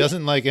he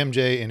doesn't like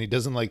MJ, and he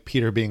doesn't like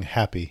Peter being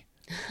happy.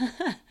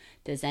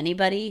 Does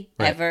anybody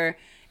ever?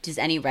 Does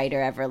any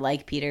writer ever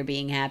like Peter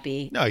being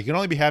happy? No, you can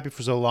only be happy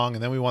for so long,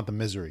 and then we want the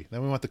misery.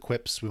 Then we want the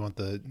quips. We want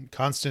the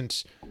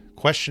constant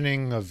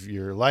questioning of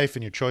your life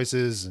and your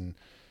choices, and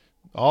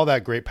all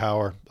that great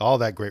power, all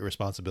that great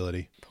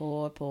responsibility.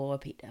 Poor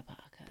Peter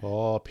Parker.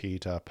 Poor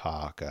Peter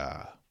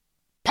Parker.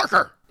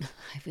 Parker!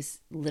 I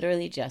was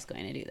literally just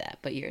going to do that,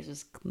 but yours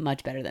was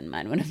much better than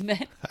mine would have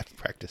been. I've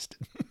practiced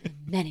it.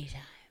 Many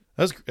times.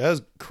 That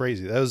was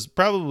crazy. That was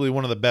probably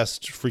one of the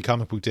best Free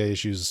Comic Book Day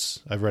issues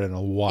I've read in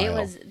a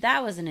while.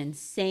 That was an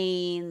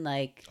insane,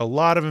 like, a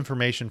lot of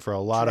information for a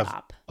lot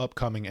drop. of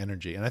upcoming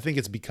energy. And I think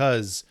it's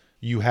because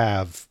you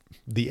have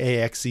the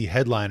AXE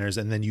headliners,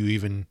 and then you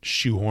even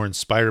shoehorn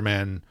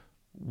Spider-Man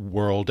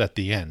world at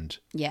the end.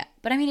 Yeah,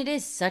 but I mean, it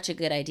is such a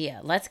good idea.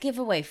 Let's give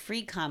away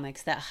free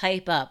comics that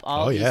hype up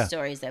all these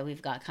stories that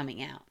we've got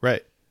coming out.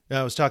 Right.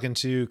 I was talking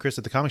to Chris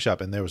at the comic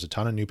shop, and there was a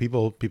ton of new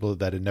people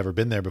that had never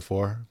been there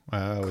before.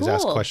 I always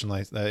ask a question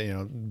like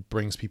that,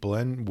 brings people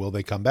in. Will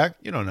they come back?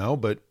 You don't know,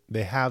 but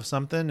they have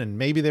something, and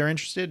maybe they're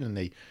interested, and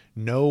they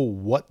know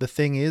what the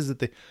thing is that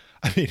they.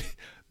 I mean,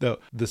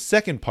 the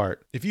second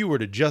part, if you were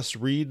to just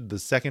read the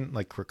second,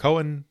 like,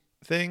 Krakoan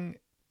thing,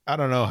 I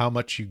don't know how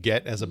much you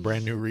get as a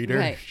brand new reader.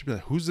 Right. You'd be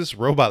like, who's this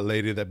robot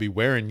lady that be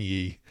wearing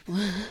ye?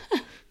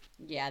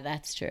 Yeah,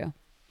 that's true.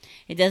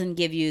 It doesn't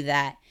give you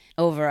that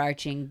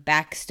overarching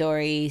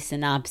backstory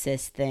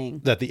synopsis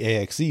thing that the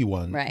AXE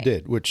one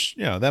did, which,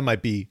 that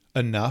might be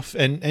enough.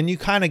 And you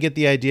kind of get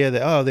the idea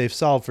that, they've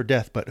solved for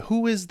death, but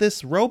who is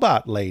this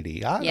robot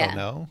lady? I don't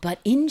know. But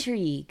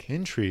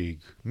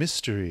intrigue,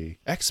 mystery,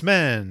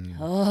 X-Men.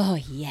 Oh,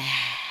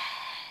 yes.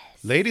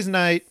 Ladies'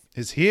 Night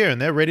is here,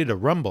 and they're ready to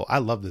rumble. I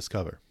love this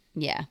cover.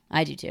 Yeah,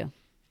 I do too.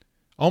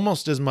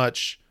 Almost as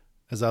much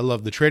as I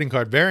love the trading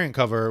card variant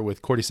cover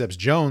with Cordyceps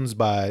Jones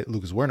by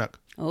Lucas Wernick.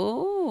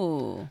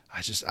 Oh.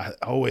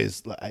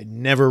 I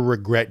never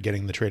regret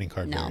getting the trading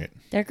card variant.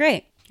 They're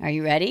great. Are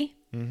you ready?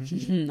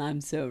 Mm-hmm.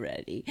 I'm so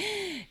ready.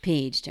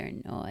 Page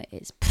turn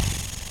noise.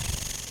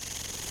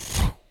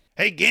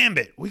 Hey,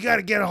 Gambit, we got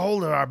to get a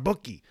hold of our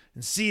bookie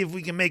and see if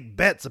we can make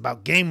bets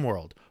about Game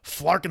World.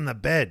 Flarkin' the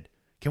bed.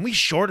 Can we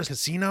short a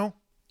casino?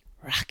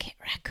 Rocket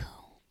Raccoon.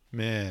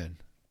 Man,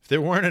 if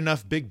there weren't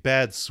enough big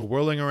bads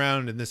swirling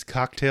around in this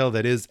cocktail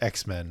that is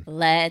X-Men.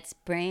 Let's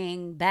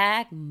bring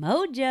back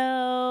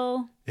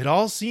Mojo. It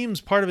all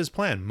seems part of his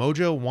plan.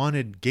 Mojo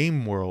wanted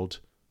Game World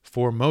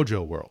for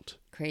Mojo World.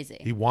 Crazy.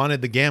 He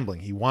wanted the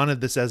gambling. He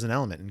wanted this as an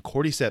element. And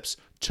Cordyceps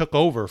took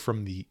over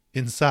from the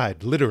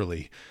inside,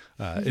 literally,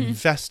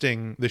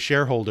 infesting the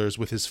shareholders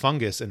with his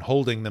fungus and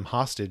holding them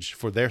hostage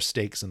for their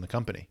stakes in the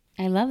company.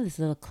 I love this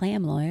little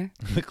clam lawyer.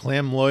 The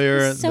clam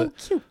lawyer. He's so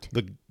cute.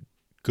 The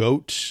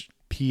goat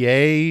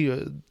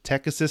PA,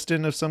 tech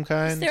assistant of some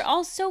kind. They're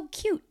all so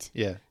cute.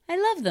 Yeah. I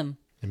love them.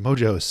 And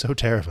Mojo is so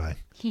terrifying.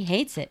 He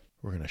hates it.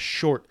 We're going to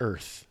short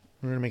Earth.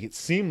 We're going to make it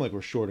seem like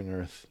we're shorting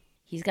Earth.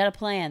 He's got a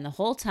plan the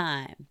whole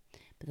time.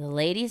 But the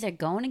ladies are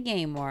going to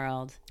Game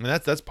World. And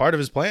that's part of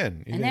his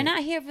plan. And they're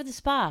not here for the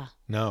spa.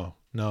 No.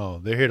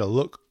 They're here to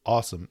look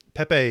awesome.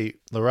 Pepe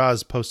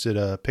Larraz posted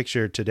a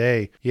picture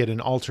today. He had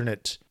an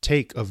alternate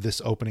take of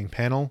this opening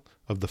panel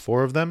of the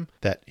four of them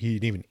that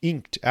he'd even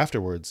inked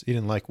afterwards. He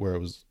didn't like where it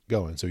was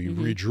going. So he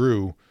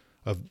redrew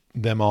of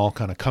them all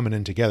kind of coming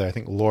in together. I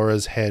think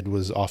Laura's head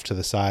was off to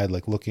the side,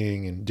 like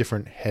looking in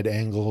different head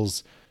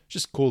angles.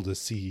 Just cool to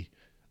see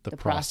the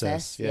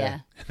process. Yeah.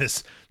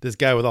 This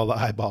guy with all the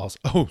eyeballs.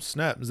 Oh,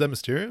 snap. Is that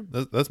Mysterio?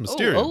 That's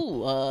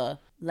Mysterio.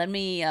 Let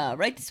me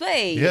right this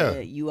way. Yeah.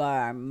 You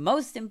are our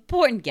most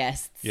important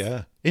guests.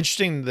 Yeah.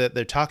 Interesting that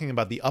they're talking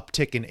about the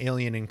uptick in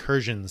alien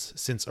incursions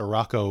since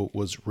Arakko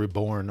was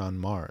reborn on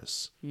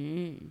Mars.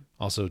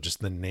 Also,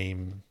 just the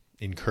name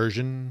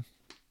incursion,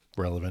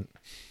 relevant.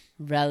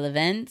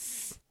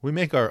 relevance. We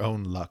make our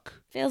own luck.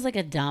 Feels like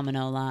a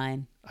domino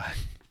line.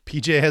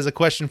 PJ has a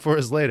question for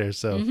us later,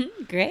 so.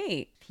 Mm-hmm.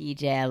 Great.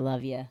 PJ, I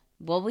love you.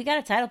 Well, we got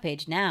a title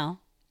page now.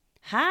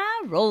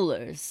 High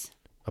Rollers.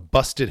 A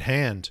Busted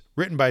Hand.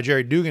 Written by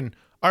Jerry Dugan.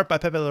 Art by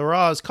Pepe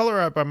Larraz. Color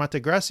art by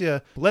Mate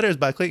Gracia. Letters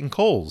by Clayton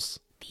Coles.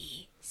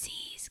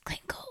 BC's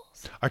Clayton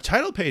Coles. Our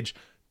title page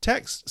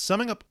text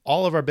summing up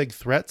all of our big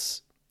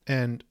threats.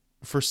 And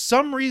for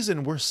some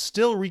reason, we're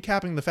still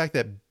recapping the fact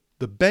that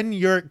the Ben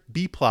Urich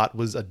B-plot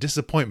was a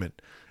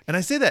disappointment. And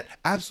I say that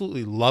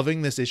absolutely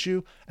loving this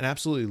issue and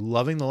absolutely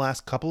loving the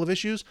last couple of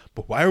issues,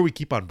 but why are we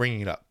keep on bringing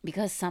it up?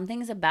 Because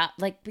something's about,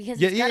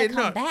 because it's got to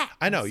come back.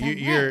 I know.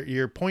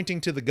 You're pointing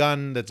to the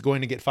gun that's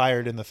going to get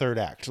fired in the third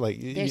act.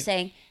 They're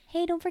saying,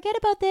 hey, don't forget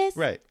about this.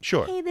 Right,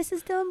 sure. Hey, this is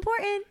still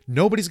important.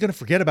 Nobody's going to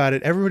forget about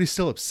it. Everybody's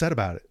still upset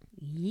about it.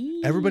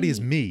 Yee. Everybody is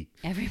me.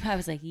 Everybody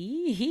was like,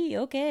 yee,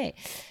 okay.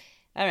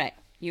 All right,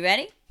 you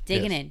ready?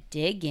 Digging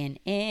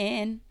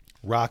in.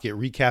 Rocket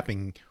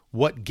recapping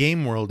what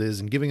Game World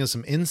is and giving us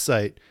some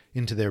insight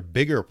into their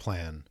bigger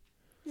plan.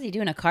 Is he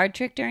doing a card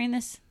trick during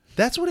this?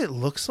 That's what it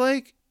looks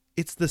like.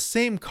 It's the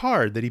same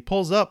card that he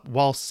pulls up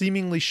while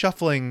seemingly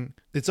shuffling.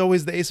 It's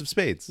always the Ace of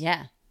Spades.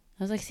 Yeah.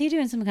 I was like, is he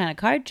doing some kind of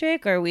card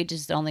trick, or are we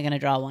just only going to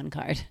draw one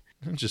card?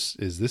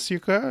 Is this your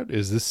card?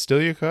 Is this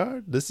still your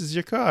card? This is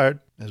your card.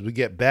 As we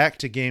get back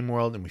to Game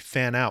World and we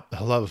fan out,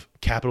 I love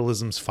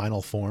capitalism's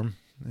final form.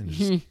 And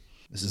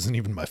this isn't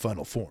even my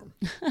final form.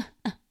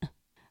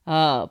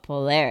 Oh,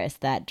 Polaris,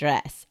 that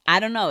dress. I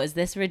don't know. Is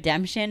this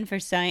redemption for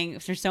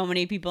so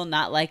many people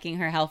not liking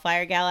her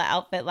Hellfire Gala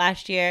outfit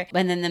last year,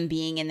 and then them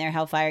being in their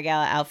Hellfire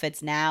Gala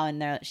outfits now?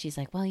 And she's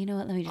like, well, you know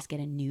what? Let me just get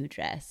a new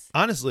dress.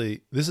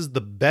 Honestly, this is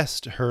the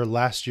best her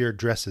last year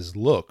dresses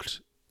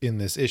looked in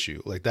this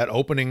issue. Like that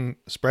opening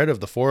spread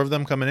of the four of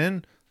them coming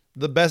in,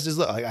 the best is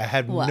I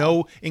had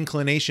no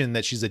inclination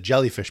that she's a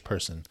jellyfish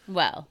person.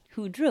 Well,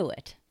 who drew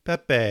it?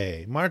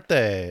 Pepe, Marte,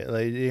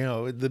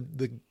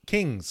 the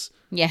kings.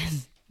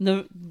 Yes.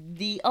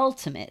 The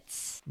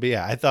ultimates. But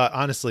yeah, I thought,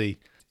 honestly,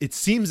 it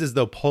seems as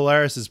though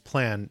Polaris's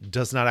plan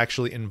does not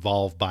actually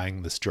involve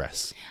buying this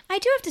dress. I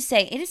do have to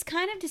say, it is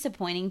kind of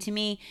disappointing to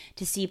me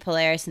to see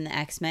Polaris in the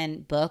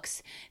X-Men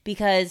books,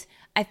 because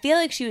I feel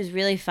like she was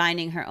really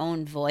finding her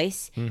own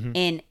voice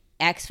in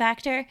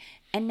X-Factor.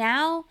 And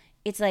now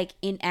it's like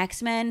in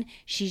X-Men,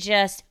 she's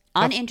just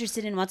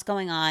uninterested in what's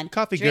going on,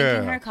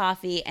 drinking her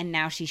coffee, and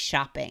now she's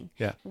shopping.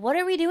 Yeah. What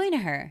are we doing to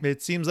her?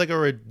 It seems like a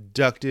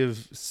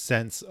reductive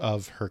sense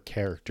of her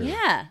character.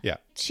 Yeah. Yeah.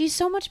 She's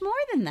so much more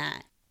than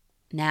that.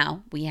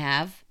 Now we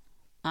have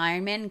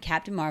Iron Man and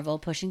Captain Marvel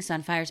pushing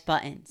Sunfire's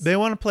buttons. They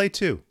want to play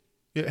too.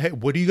 Hey,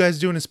 what are you guys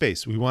doing in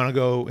space? We want to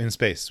go in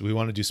space. We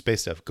want to do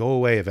space stuff. Go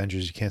away,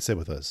 Avengers. You can't sit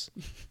with us.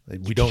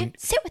 We don't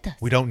sit with us.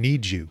 We don't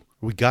need you.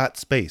 We got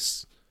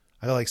space.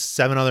 I got like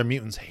 7 other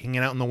mutants hanging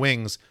out in the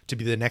wings to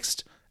be the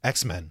next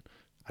X-Men.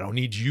 I don't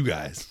need you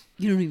guys.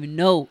 You don't even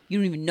know. You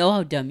don't even know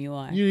how dumb you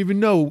are. You don't even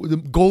know the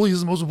goalie is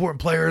the most important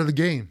player of the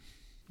game.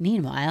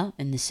 Meanwhile,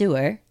 in the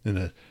sewer, in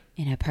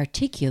a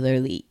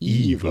particularly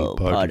evil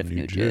part of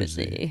New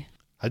Jersey.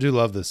 I do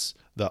love this.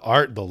 The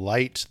art, the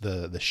light,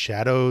 the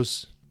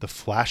shadows, the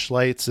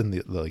flashlights, and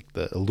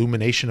the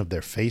illumination of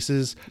their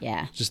faces.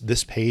 Yeah. Just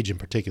this page in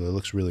particular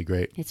looks really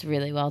great. It's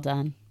really well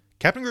done.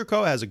 Captain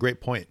Krakoa has a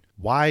great point.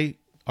 Why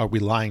are we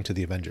lying to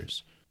the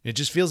Avengers? It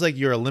just feels like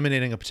you're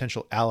eliminating a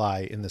potential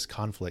ally in this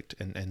conflict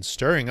and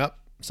stirring up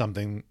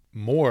something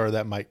more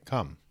that might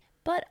come.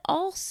 But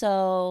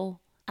also,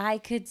 I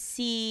could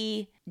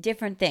see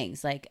different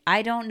things. Like,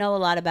 I don't know a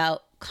lot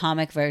about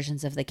comic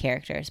versions of the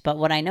characters, but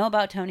what I know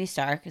about Tony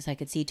Stark is I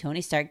could see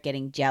Tony Stark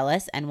getting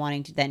jealous and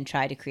wanting to then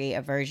try to create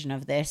a version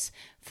of this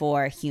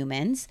for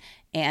humans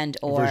or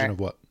a version of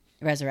what?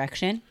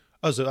 Resurrection.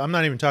 Oh, so I'm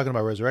not even talking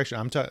about Resurrection.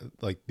 I'm talking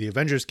like the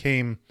Avengers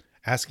came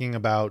asking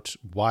about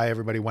why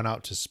everybody went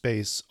out to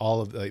space.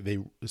 They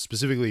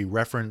specifically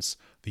reference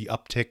the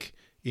uptick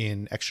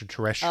in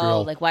extraterrestrial.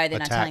 Oh, like why are they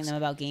attacks. not telling them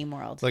about Game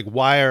World? Like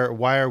why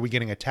are we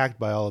getting attacked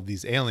by all of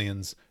these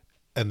aliens,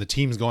 and the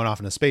team's going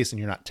off into space, and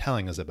you're not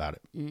telling us about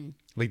it?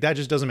 Like that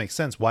just doesn't make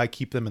sense. Why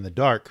keep them in the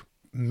dark?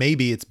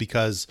 Maybe it's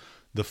because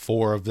the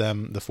 4 of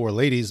them, the 4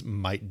 ladies,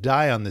 might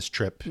die on this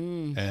trip,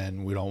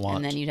 and we don't want.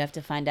 And then you'd have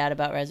to find out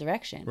about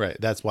Resurrection. Right.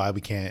 That's why we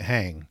can't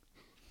hang.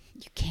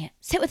 You can't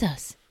sit with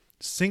us.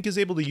 Sync is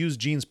able to use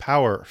Jean's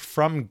power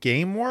from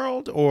Game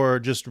World or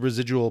just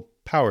residual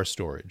power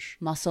storage?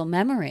 Muscle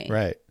memory.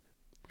 Right.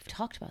 We've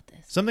talked about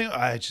this. Something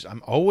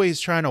I'm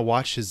always trying to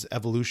watch his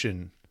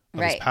evolution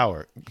of his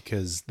power,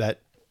 because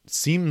that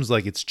seems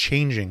like it's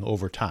changing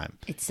over time.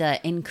 It's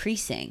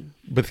increasing.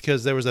 But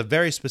because there was a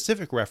very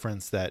specific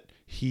reference that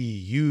he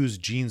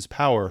used Jean's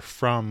power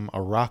from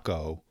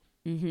Arakko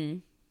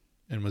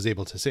and was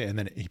able to say, and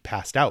then he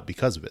passed out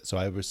because of it. So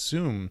I would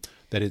assume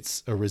that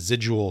it's a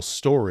residual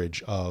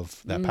storage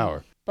of that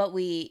power. But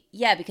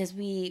because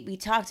we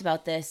talked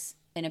about this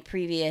in a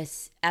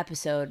previous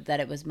episode, that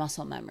it was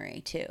muscle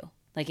memory too.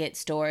 Like it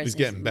stores. He's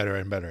getting better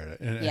and better at it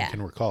and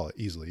can recall it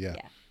easily. Yeah.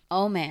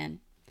 Oh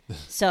man.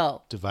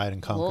 So divide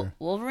and conquer.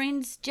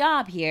 Wolverine's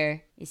job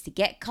here is to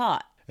get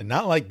caught. And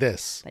not like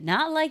this. But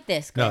not like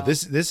this, girl. No,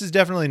 this is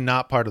definitely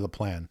not part of the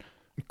plan.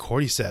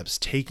 Cordyceps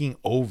taking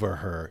over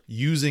her,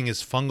 using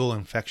his fungal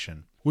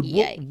infection.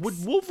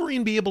 Would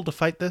Wolverine be able to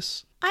fight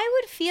this? I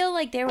would feel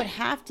like there would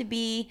have to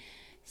be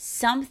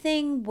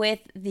something with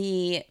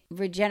the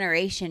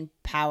regeneration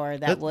power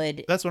that's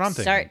what I'm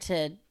thinking. Start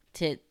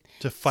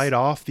to fight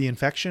off the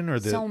infection, or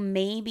so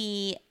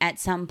maybe at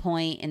some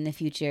point in the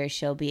future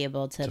she'll be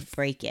able to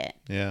break it.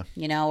 Yeah,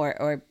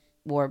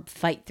 or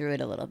fight through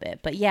it a little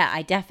bit. But yeah,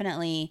 I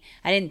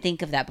didn't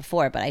think of that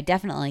before, but I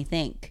definitely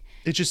think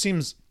it just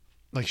seems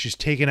like she's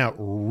taken out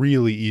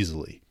really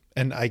easily.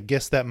 And I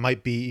guess that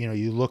might be,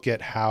 you look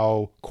at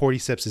how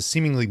Cordyceps is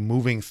seemingly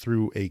moving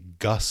through a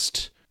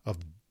gust of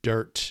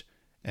dirt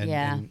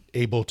and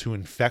able to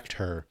infect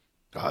her.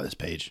 Oh, this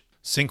page.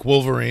 Sink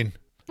Wolverine.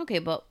 Okay,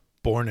 but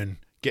born and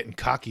getting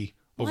cocky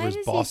over his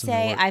boss. Why does he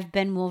say I've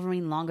been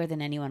Wolverine longer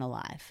than anyone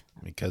alive?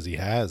 Because he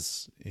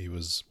has. He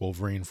was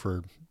Wolverine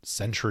for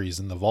centuries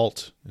in the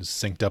vault. He was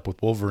synced up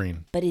with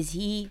Wolverine. But is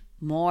he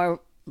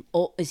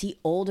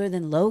older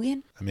than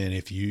Logan? I mean,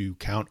 if you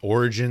count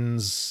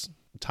Origins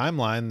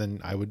timeline,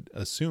 then I would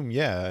assume,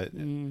 yeah.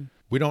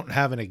 We don't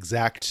have an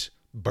exact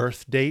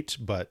birth date,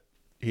 but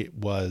it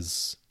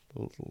was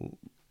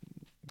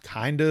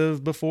kind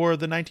of before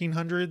the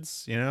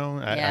 1900s,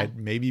 I'd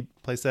maybe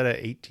place that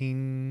at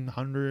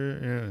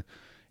 1800,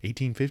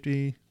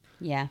 1850.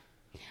 Yeah.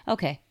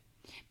 Okay.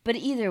 But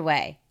either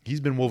way, he's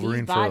been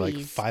Wolverine for like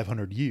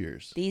 500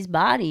 years. These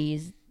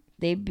bodies,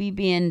 they'd be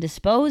being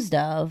disposed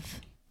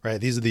of. Right.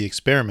 These are the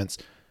experiments.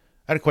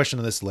 I had a question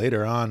on this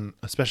later on,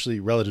 especially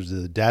relative to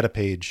the data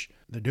page.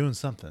 They're doing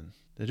something.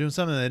 They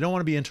don't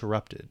want to be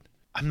interrupted.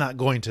 I'm not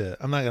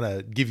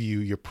gonna give you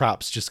your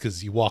props just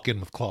because you walk in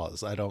with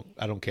claws. I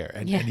don't care.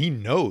 And he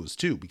knows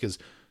too, because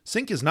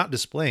Synch is not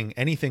displaying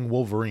anything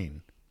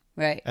Wolverine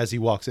right as he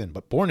walks in,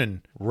 but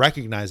Bornin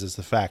recognizes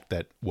the fact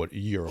that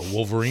you're a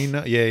Wolverine.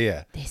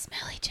 Yeah. They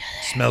smell each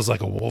other. Smells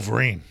like a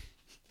Wolverine.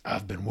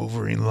 I've been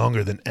Wolverine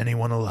longer than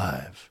anyone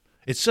alive.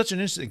 It's such an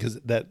interesting because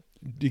that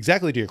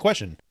exactly to your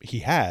question, he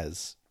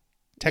has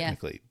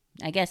technically. Yeah.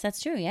 I guess that's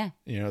true, yeah.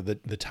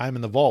 The time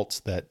in the vaults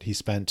that he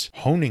spent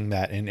honing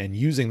that and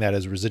using that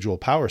as a residual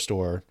power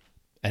store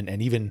and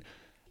even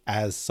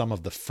as some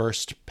of the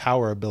first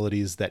power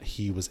abilities that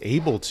he was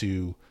able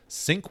to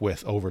sync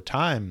with over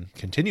time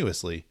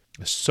continuously.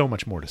 There's so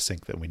much more to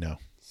sync than we know.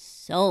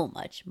 So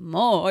much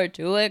more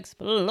to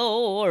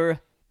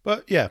explore.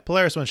 But yeah,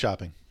 Polaris went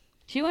shopping.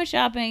 She went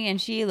shopping and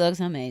she looks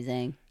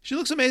amazing. She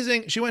looks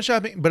amazing. She went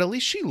shopping, but at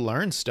least she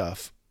learned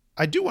stuff.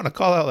 I do want to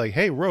call out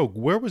hey, Rogue,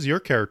 where was your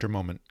character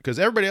moment? Because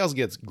everybody else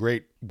gets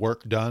great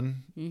work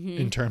done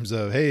in terms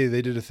of, hey,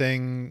 they did a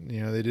thing,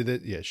 they did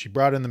it. Yeah, she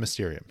brought in the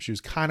Mysterium. She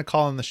was kind of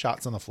calling the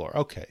shots on the floor.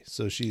 Okay,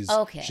 so she's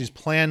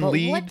plan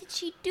lead. What did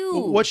she do?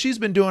 What she's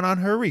been doing on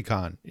her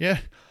recon. Yeah,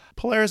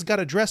 Polaris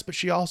got a dress, but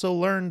she also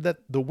learned that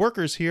the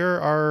workers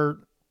here are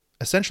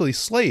essentially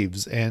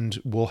slaves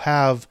and will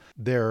have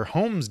their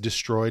homes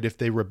destroyed if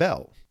they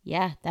rebel.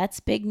 Yeah,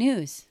 that's big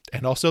news.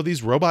 And also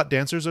these robot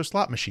dancers are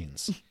slot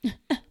machines.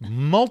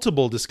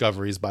 Multiple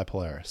discoveries by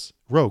Polaris.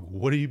 Rogue,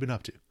 what have you been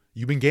up to?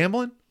 You been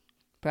gambling?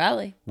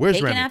 Probably. Where's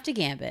Taking Remy? After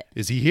Gambit.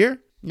 Is he here?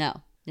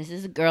 No, this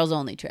is a girls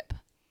only trip.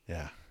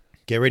 Yeah.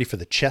 Get ready for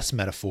the chess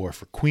metaphor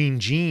for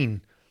Queen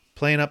Jean,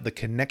 playing up the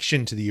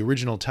connection to the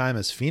original time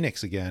as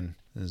Phoenix again.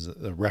 There's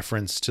a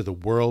reference to the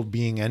world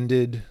being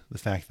ended, the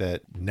fact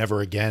that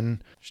never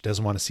again, she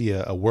doesn't want to see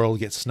a world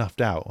get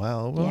snuffed out.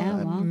 Well,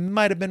 I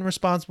might have been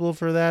responsible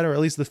for that, or at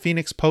least the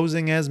Phoenix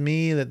posing as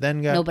me that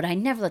then got... No, but I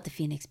never let the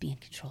Phoenix be in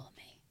control of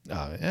me.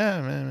 Oh,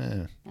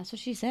 yeah. That's what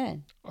she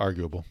said.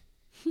 Arguable.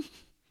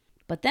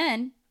 But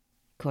then,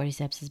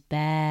 Cordyceps is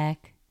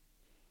back.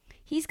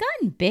 He's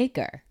gotten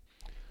bigger.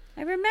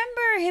 I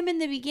remember him in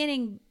the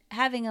beginning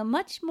having a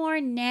much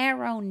more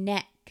narrow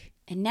neck.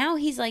 And now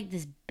he's like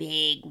this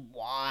big,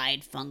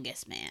 wide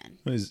fungus man.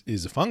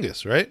 He's a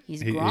fungus, right? He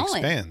growing. He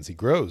expands, he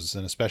grows.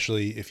 And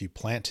especially if you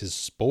plant his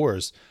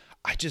spores,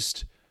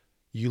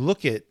 you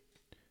look at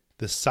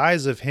the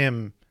size of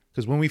him,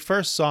 because when we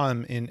first saw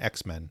him in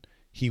X-Men,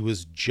 he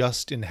was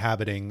just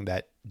inhabiting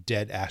that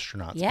dead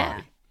astronaut's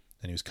body.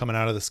 And he was coming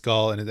out of the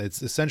skull, and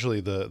it's essentially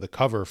the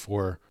cover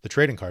for the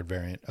trading card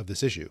variant of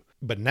this issue.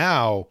 But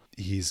now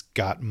he's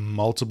got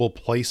multiple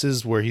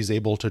places where he's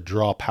able to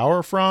draw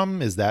power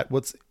from. Is that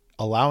what's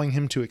allowing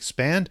him to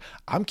expand?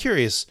 I'm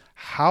curious,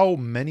 how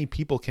many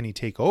people can he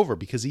take over?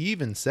 Because he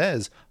even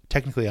says,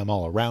 technically, I'm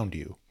all around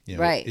you.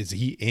 Right. Is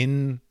he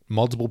in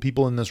multiple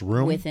people in this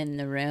room? Within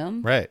the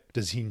room? Right.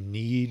 Does he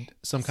need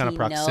some kind of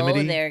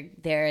proximity? Know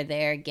they're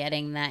there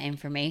getting that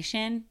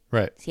information?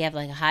 Right. Does he have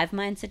like a hive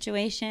mind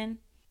situation?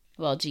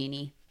 Well,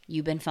 Jeannie,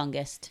 you've been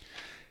fungused.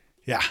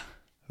 Yeah.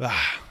 A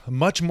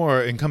much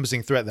more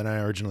encompassing threat than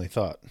I originally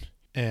thought.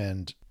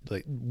 And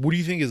what do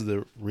you think is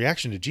the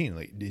reaction to Jean?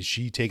 Is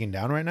she taken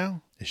down right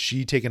now? Is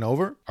she taken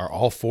over? Are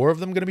all four of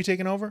them going to be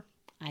taken over?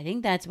 I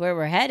think that's where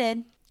we're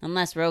headed.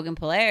 Unless Rogue and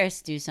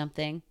Polaris do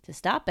something to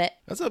stop it.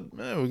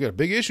 We got a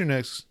big issue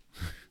next.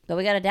 But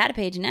we got a data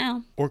page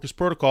now. Orchis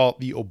Protocol,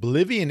 the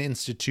Oblivion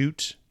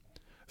Institute,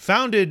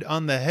 founded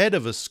on the head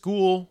of a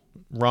school.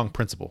 Wrong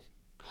principal.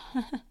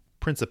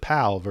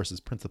 Principal versus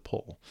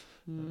principal.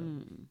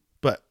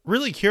 But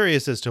really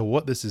curious as to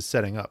what this is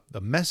setting up. The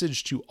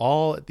message to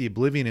all at the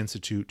Oblivion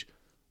Institute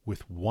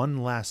with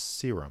one last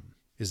serum.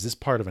 Is this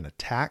part of an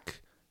attack?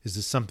 Is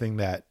this something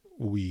that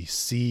we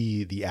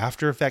see the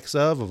after effects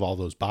of all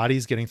those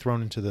bodies getting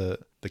thrown into the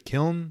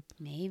kiln?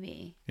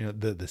 Maybe. You know,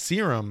 the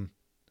serum,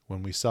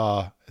 when we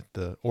saw at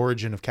the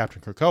origin of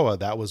Captain Krakoa,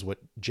 that was what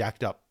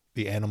jacked up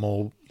the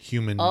animal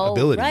human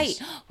abilities.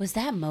 Right. Was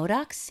that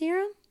MODOK's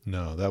serum?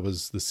 No, that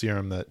was the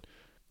serum that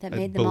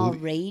made them all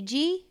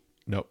ragey?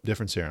 No,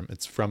 different serum.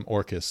 It's from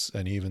Orchis,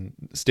 and even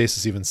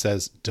Stasis even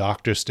says,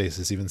 Dr.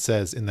 Stasis even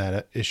says in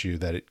that issue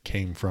that it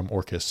came from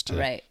Orchis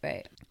to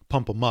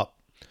pump them up.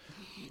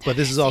 But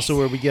this is also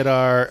where we get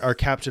our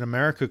Captain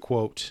America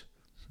quote,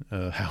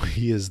 how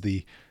he is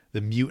the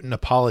mutant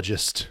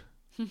apologist,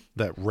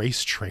 that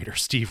race traitor,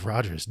 Steve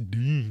Rogers.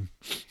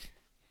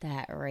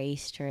 That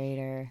race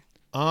traitor.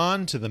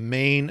 On to the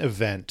main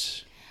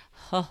event.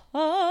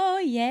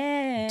 Oh,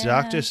 yeah.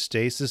 Dr.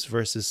 Stasis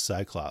versus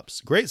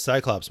Cyclops. Great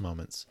Cyclops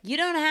moments. You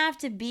don't have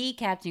to be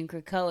Captain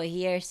Krakoa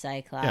here,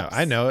 Cyclops. Yeah,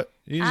 I know it.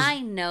 I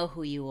know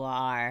who you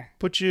are.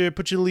 Put your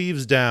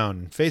leaves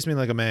down. Face me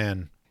like a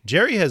man.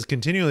 Jerry has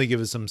continually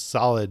given some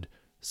solid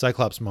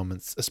Cyclops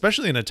moments,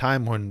 especially in a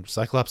time when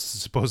Cyclops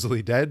is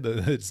supposedly dead.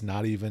 It's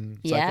not even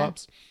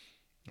Cyclops.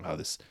 Oh,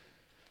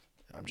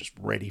 I'm just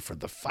ready for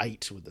the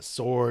fight with the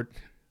sword.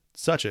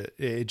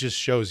 It just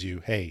shows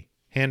you, hey,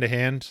 hand to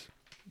hand.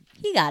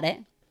 He got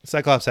it.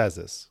 Cyclops has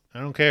this. I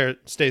don't care,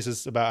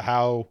 Stasis, about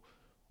how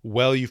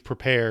well you've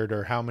prepared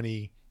or how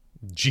many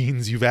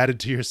genes you've added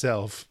to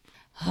yourself.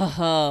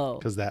 Oh.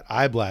 Because that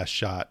eye blast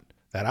shot,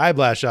 I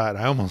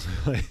almost,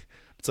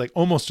 it's like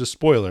almost a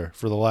spoiler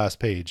for the last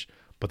page,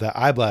 but that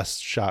eye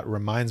blast shot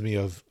reminds me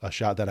of a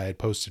shot that I had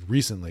posted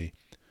recently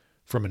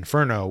from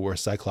Inferno where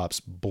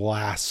Cyclops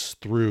blasts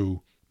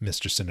through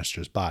Mr.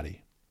 Sinister's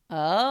body.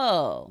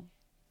 Oh,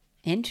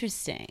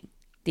 interesting.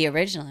 The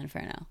original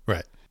Inferno.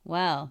 Right.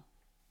 Wow.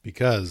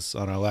 Because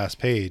on the last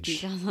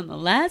page,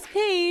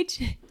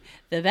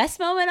 the best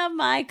moment of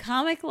my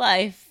comic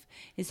life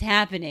is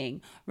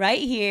happening right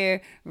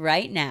here,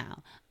 right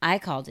now. I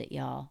called it,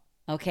 y'all.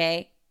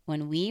 Okay?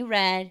 When we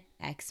read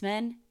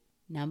X-Men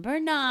number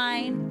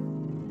 9.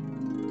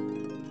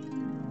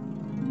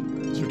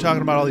 So we're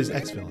talking about all these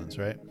X-villains,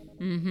 right?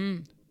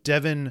 Mm-hmm.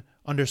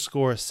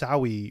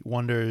 Devin_Sawi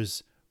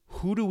wonders,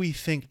 who do we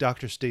think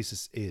Dr.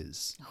 Stasis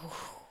is?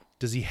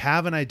 Does he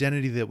have an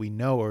identity that we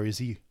know, or is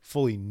he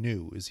fully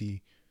new? Is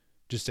he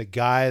just a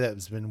guy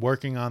that's been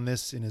working on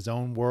this in his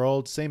own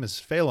world? Same as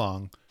Fei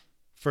Long.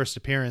 First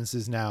appearance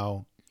is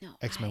now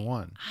X-Men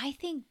 1. I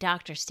think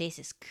Dr.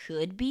 Stasis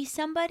could be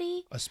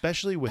somebody.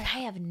 Especially with... But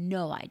I have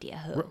no idea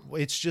who.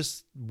 It's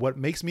just... What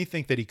makes me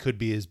think that he could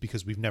be is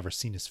because we've never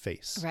seen his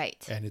face.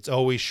 Right. And it's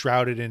always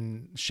shrouded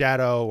in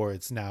shadow, or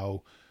it's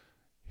now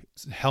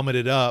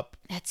helmeted up.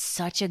 That's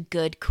such a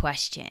good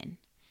question.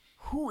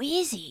 Who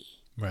is he?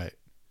 Right.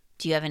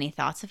 Do you have any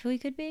thoughts of who he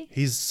could be?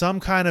 He's some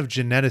kind of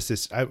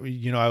geneticist.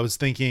 I was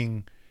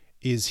thinking,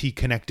 is he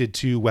connected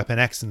to Weapon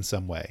X in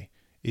some way?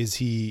 Is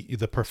he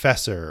the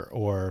professor,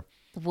 or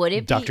would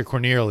it Dr.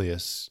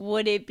 Cornelius?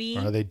 Would it be?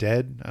 Or are they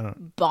dead? I don't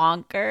know.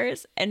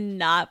 Bonkers and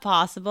not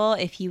possible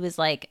if he was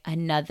like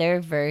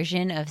another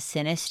version of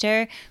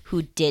Sinister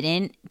who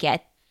didn't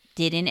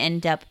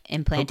end up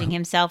implanting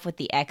himself with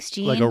the X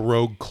gene, like a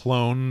rogue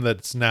clone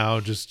that's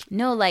now just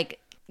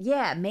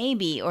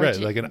maybe, or right,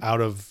 like an out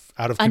of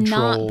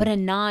control, but a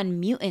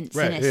non-mutant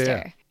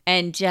Sinister,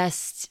 and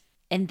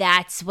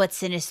that's what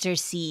Sinister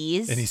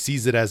sees, and he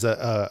sees it as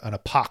an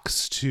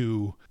epox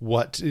to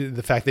what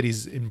the fact that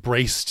he's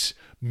embraced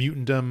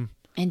mutantdom,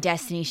 and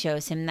Destiny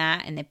shows him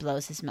that, and it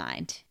blows his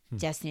mind.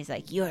 Destiny's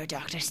like, "You're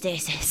Dr.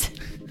 Stasis."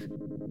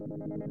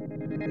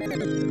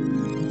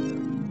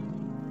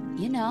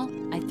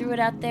 I threw it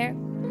out there.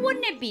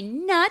 Wouldn't it be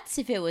nuts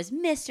if it was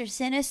Mr.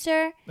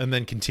 Sinister? And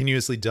then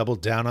continuously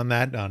doubled down on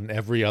that on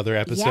every other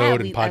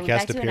episode and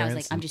podcast appearance. I was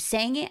like, I'm just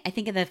saying it. I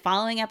think in the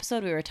following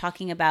episode, we were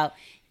talking about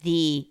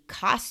the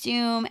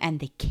costume and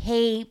the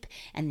cape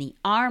and the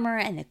armor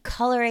and the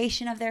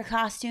coloration of their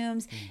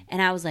costumes.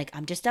 And I was like,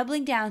 I'm just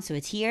doubling down. So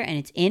it's here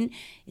and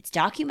it's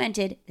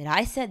documented that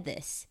I said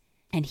this.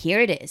 And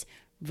here it is,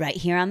 right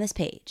here on this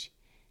page.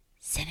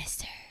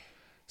 Sinister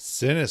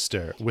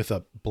with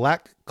a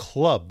black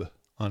club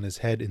on his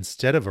head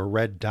instead of a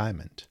red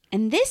diamond.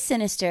 And this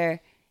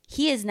Sinister,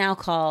 he is now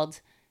called,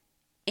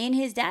 in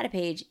his data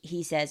page,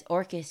 he says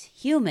Orchis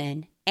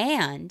human,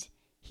 and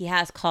he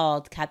has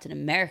called Captain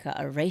America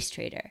a race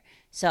traitor.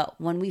 So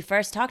when we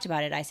first talked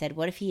about it, I said,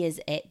 what if he is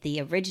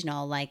the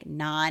original, like,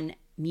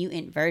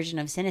 non-mutant version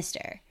of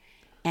Sinister?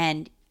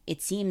 And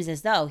it seems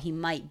as though he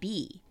might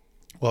be.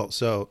 Well,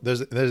 so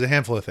there's a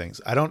handful of things.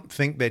 I don't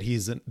think that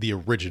he's the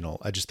original.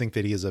 I just think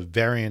that he is a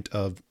variant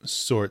of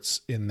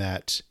sorts in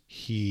that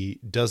he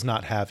is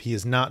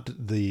not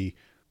the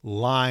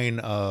line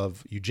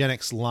of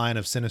eugenics line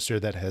of Sinister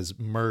that has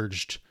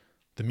merged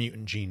the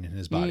mutant gene in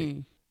his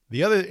body.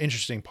 The other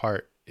interesting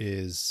part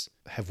is,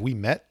 have we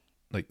met,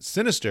 like,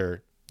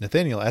 Sinister,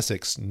 Nathaniel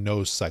Essex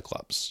knows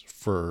Cyclops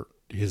for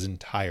his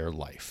entire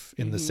life,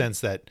 in the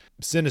sense that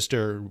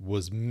Sinister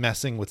was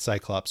messing with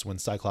Cyclops when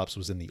Cyclops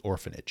was in the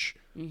orphanage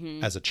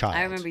as a child.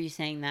 I remember you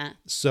saying that.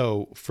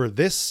 So for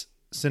this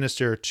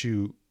Sinister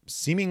to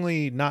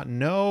seemingly not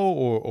know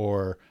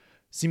or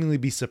seemingly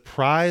be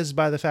surprised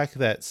by the fact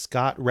that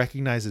Scott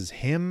recognizes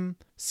him,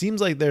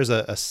 seems like there's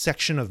a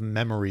section of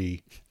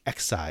memory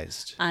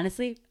excised.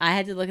 Honestly, I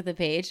had to look at the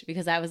page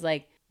because I was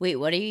like, wait,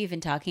 what are you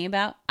even talking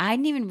about? I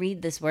didn't even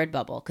read this word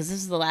bubble because this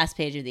is the last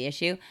page of the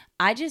issue.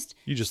 I just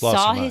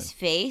saw his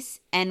face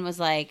and was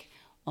like,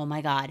 oh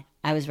my God,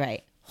 I was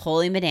right.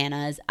 Holy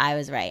bananas, I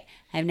was right.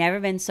 I've never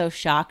been so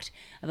shocked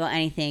about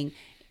anything.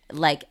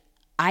 Like,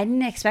 I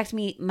didn't expect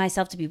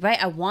myself to be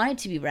right. I wanted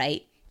to be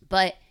right,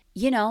 but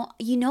you know,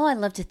 I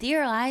love to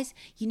theorize.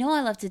 You know,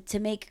 I love to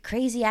make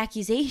crazy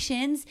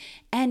accusations,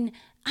 and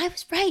I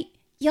was right,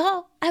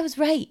 y'all. I was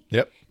right.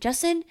 Yep.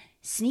 Justin,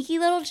 sneaky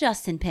little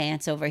Justin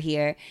Pants over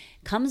here,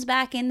 comes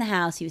back in the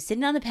house. He was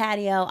sitting on the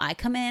patio. I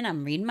come in.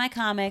 I'm reading my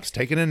comics. He's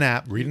taking a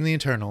nap, reading the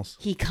Eternals.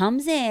 He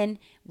comes in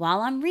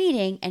while I'm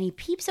reading, and he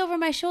peeps over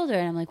my shoulder,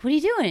 and I'm like, what are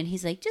you doing? And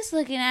he's like, just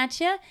looking at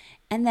you.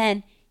 And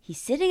then he's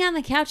sitting on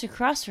the couch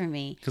across from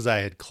me. Because I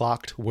had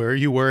clocked where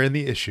you were in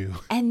the issue.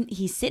 And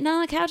he's sitting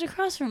on the couch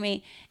across from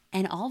me.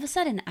 And all of a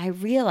sudden, I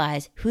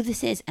realize who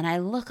this is. And I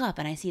look up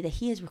and I see that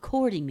he is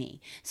recording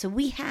me. So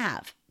we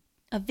have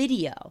a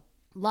video,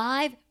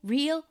 live,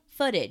 real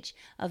footage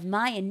of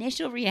my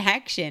initial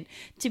reaction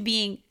to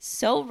being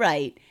so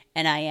right.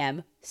 And I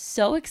am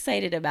so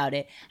excited about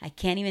it. I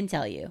can't even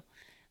tell you.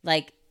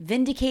 Like,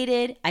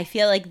 vindicated. I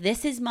feel like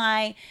this is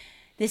my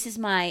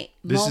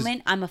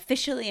moment. I'm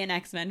officially an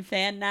X-Men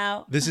fan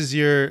now. This is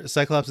your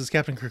Cyclops'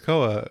 Captain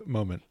Krakoa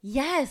moment.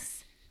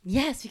 Yes,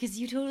 because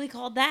you totally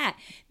called that.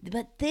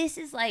 But this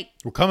is like...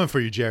 We're coming for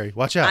you, Jerry.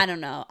 Watch out. I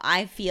don't know.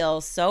 I feel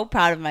so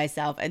proud of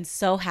myself and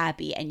so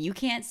happy. And you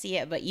can't see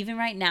it, but even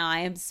right now, I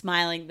am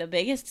smiling the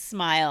biggest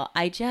smile.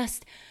 I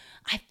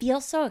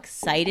feel so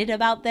excited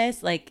about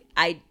this. Like,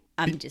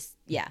 I'm just,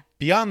 yeah.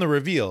 Beyond the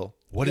reveal...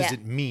 What does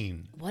it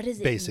mean? What does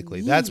it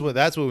basically mean? That's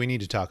what we need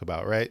to talk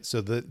about, right?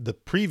 So the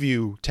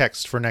preview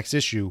text for next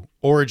issue,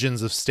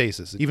 Origins of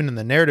Stasis. Even in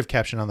the narrative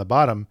caption on the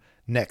bottom,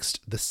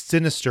 next, the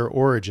sinister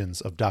origins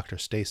of Dr.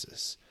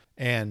 Stasis.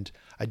 And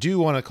I do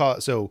want to call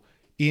it, so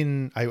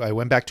I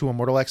went back to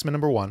Immortal X-Men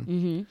number 1.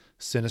 Mm-hmm.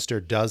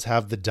 Sinister does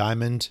have the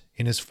diamond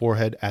in his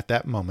forehead at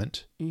that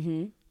moment.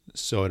 Mm-hmm.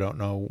 So I don't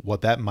know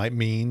what that might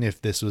mean,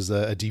 if this was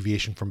a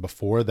deviation from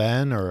before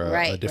then or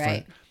a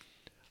different...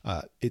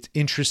 Right. It's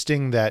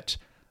interesting that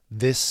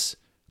this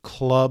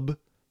club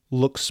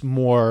looks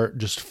more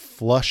just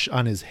flush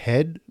on his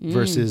head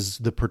versus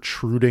the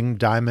protruding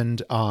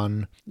diamond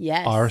on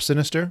our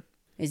Sinister.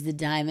 Is the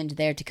diamond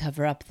there to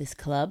cover up this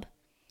club?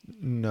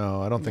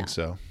 No, I don't think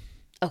so.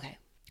 Okay.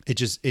 It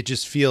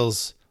just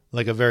feels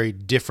like a very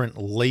different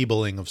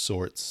labeling of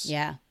sorts.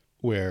 Yeah.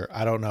 Where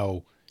I don't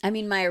know. I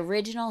mean, my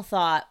original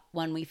thought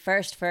when we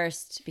first,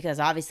 because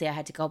obviously I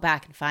had to go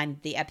back and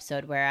find the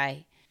episode where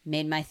I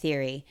made my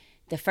theory.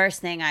 The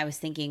first thing I was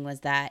thinking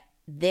was that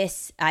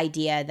this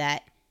idea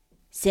that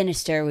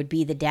Sinister would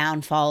be the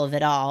downfall of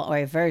it all, or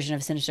a version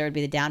of Sinister would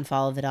be the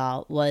downfall of it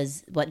all,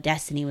 was what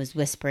Destiny was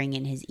whispering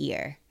in his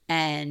ear.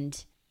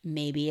 And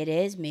maybe it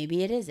is,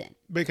 maybe it isn't.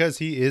 Because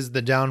he is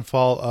the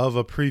downfall of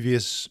a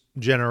previous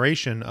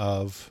generation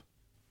of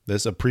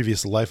this, a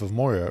previous life of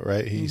Moira,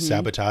 right? He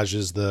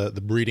sabotages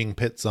the breeding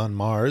pits on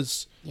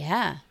Mars.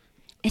 Yeah.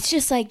 It's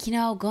just like,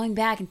 going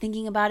back and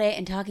thinking about it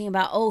and talking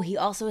about, he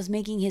also is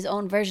making his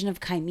own version of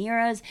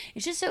chimeras.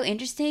 It's just so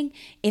interesting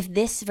if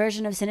this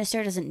version of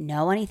Sinister doesn't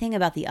know anything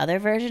about the other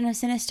version of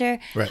Sinister,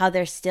 how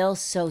they're still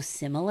so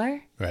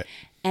similar. Right.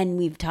 And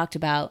we've talked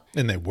about...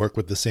 And they work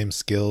with the same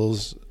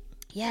skills.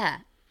 Yeah.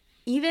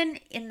 Even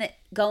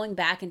going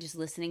back and just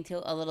listening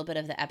to a little bit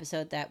of the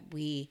episode that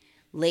we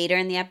later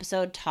in the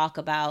episode talk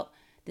about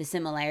the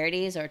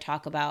similarities or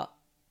talk about,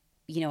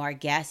 our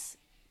guesses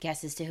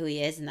to who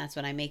he is, and that's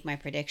when I make my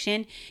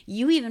prediction.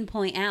 You even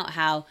point out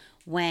how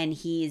when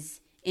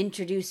he's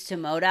introduced to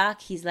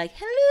MODOK, he's like,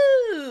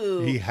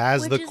 hello. He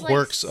has the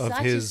quirks of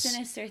his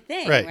Sinister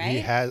thing, right? He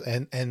has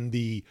and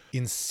the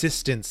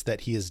insistence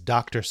that he is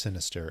Dr.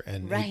 Sinister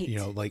and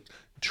like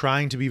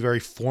trying to be very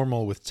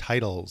formal with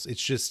titles.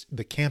 It's just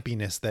the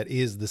campiness that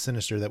is the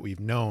Sinister that we've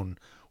known,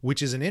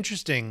 which is an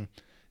interesting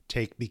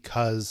take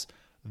because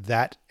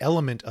that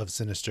element of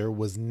Sinister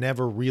was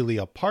never really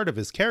a part of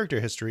his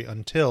character history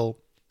until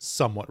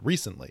somewhat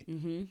recently.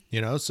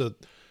 So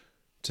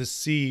to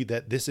see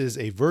that this is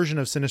a version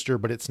of Sinister,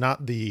 but it's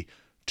not the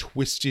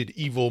twisted,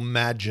 evil,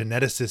 mad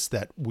geneticist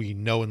that we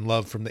know and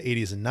love from the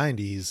 80s and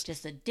 90s.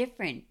 Just a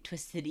different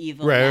twisted,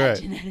 evil, mad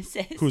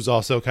geneticist. Who's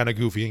also kind of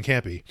goofy and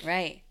campy.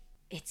 Right.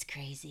 It's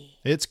crazy.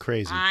 It's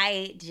crazy.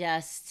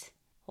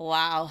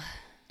 Wow.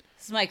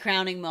 This is my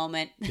crowning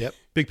moment. Yep.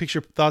 Big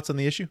picture thoughts on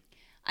the issue?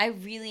 I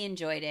really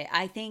enjoyed it.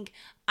 I think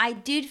I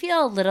did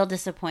feel a little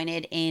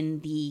disappointed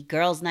in the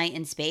girls' night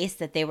in space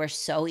that they were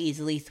so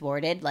easily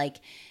thwarted. Like,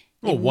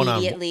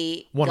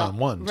 immediately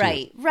one-on-one.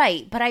 Right.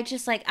 But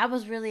I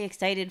was really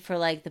excited for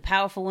like the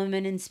powerful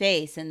women in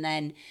space, and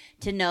then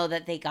to know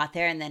that they got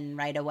there and then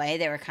right away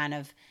they were kind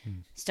of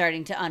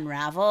starting to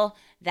unravel.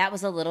 That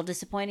was a little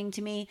disappointing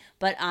to me.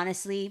 But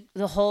honestly,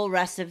 the whole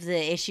rest of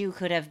the issue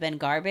could have been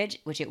garbage,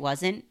 which it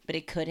wasn't, but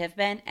it could have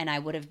been, and I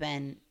would have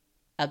been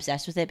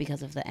obsessed with it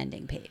because of the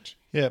ending page.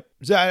 Yeah.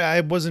 So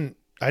I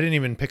didn't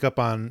even pick up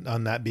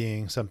on that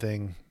being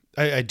something.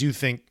 I do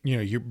think,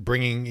 you're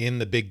bringing in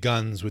the big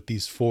guns with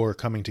these 4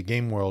 coming to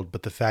Game World,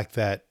 but the fact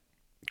that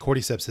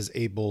Cordyceps is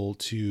able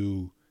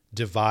to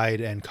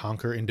divide and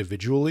conquer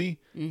individually,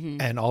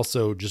 and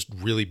also just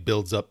really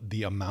builds up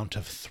the amount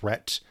of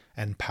threat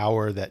and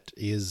power that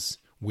is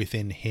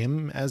within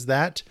him as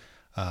that,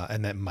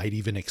 and that might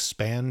even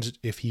expand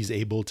if he's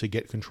able to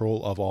get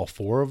control of all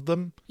 4 of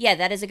them. Yeah,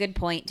 that is a good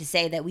point to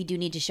say that we do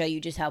need to show you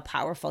just how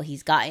powerful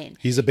he's gotten.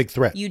 He's a big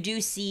threat. You do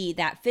see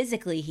that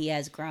physically he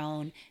has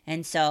grown,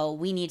 and so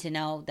we need to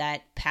know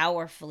that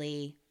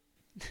powerfully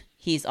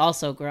he's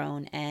also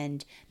grown,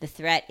 and the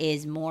threat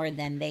is more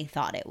than they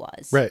thought it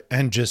was. Right,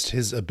 and just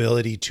his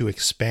ability to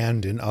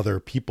expand in other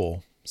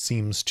people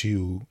seems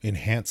to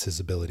enhance his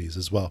abilities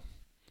as well.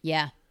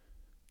 Yeah.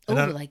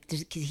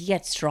 Because he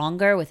gets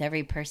stronger with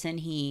every person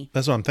he...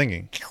 That's what I'm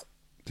thinking.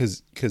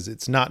 Because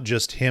it's not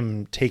just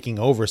him taking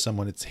over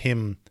someone, it's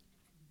him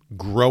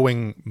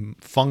growing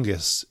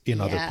fungus in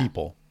other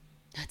people.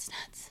 That's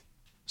nuts.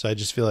 So I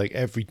just feel like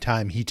every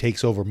time he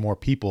takes over more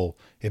people,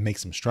 it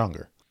makes him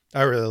stronger.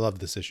 I really love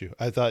this issue.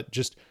 I thought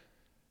just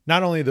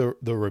not only the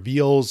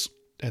reveals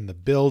and the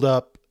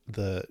build-up,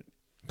 the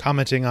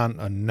commenting on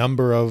a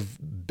number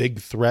of big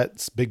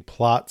threats, big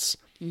plots,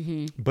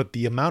 but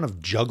the amount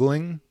of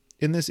juggling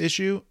in this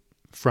issue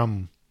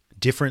from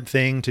different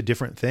thing to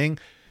different thing,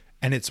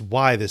 and it's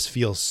why this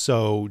feels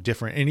so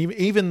different. And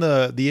even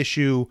the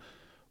issue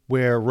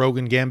where Rogue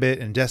and Gambit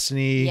and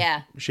Destiny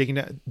shaking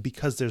down,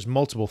 because there's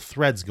multiple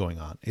threads going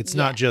on. It's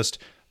not just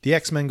the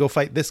X-Men go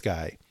fight this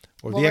guy,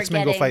 or the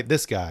X-Men go fight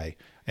this guy,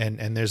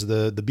 and there's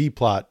the B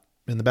plot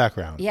in the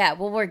background. Yeah,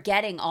 well, we're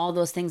getting all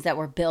those things that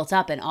were built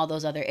up and all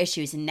those other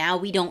issues, and now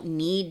we don't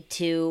need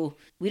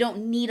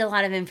a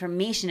lot of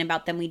information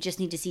about them. We just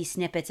need to see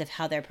snippets of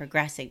how they're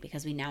progressing,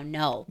 because we now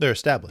know they're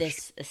established.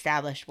 This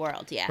established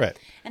world, Right.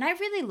 And I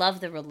really love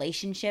the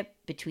relationship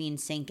between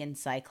Synch and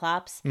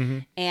Cyclops.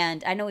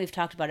 And I know we've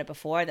talked about it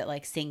before that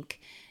like Synch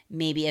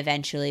maybe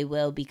eventually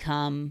will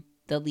become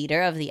the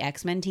leader of the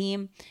X-Men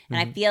team, and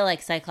I feel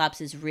like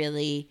Cyclops is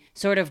really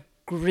sort of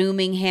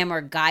grooming him or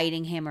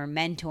guiding him or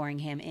mentoring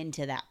him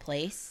into that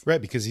place.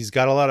 Right, because he's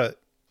got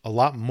a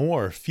lot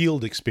more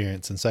field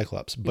experience than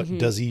Cyclops, but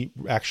does he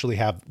actually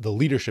have the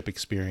leadership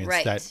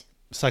experience that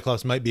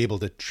Cyclops might be able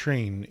to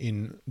train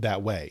in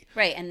that way?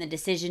 Right, and the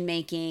decision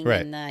making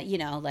and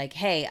the,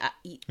 hey.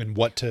 And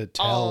what to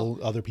tell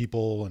other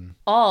people. And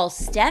all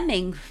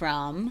stemming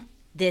from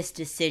this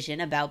decision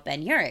about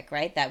Ben Urich,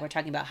 right? That we're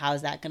talking about, how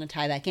is that going to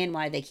tie back in?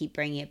 Why do they keep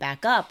bringing it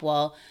back up?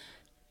 Well,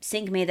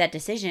 Synch made that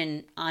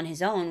decision on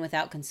his own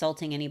without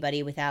consulting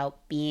anybody, without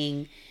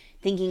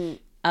thinking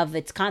of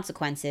its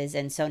consequences.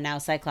 And so now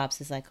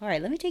Cyclops is like, all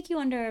right, let me take you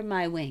under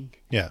my wing.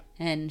 Yeah.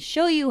 And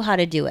show you how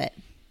to do it.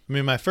 I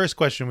mean, my first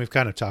question we've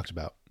kind of talked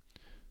about.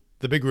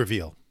 The big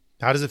reveal.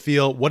 How does it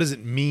feel? What does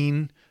it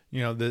mean?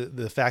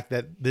 The fact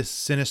that this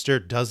Sinister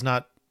does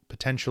not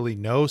potentially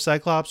know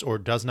Cyclops, or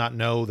does not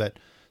know that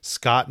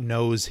Scott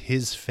knows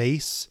his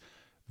face.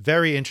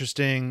 Very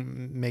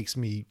interesting. Makes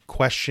me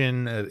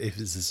question if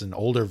is this an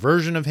older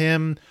version of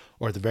him,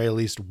 or at the very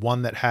least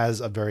one that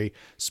has a very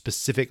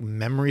specific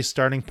memory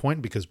starting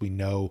point, because we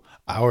know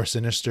our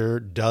Sinister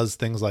does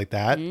things like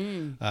that.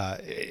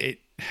 It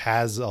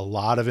has a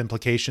lot of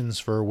implications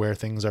for where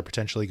things are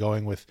potentially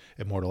going with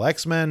Immortal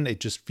X-Men. It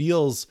just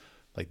feels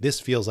like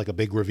a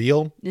big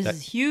reveal. This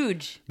is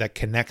huge. That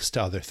connects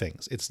to other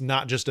things. It's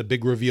not just a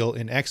big reveal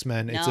in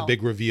X-Men. No. It's a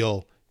big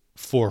reveal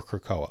for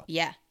Krakoa.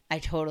 Yeah, I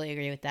totally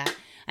agree with that.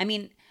 I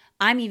mean,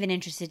 I'm even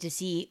interested to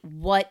see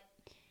what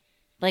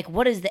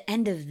is the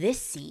end of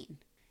this scene?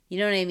 You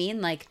know what I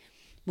mean? Like,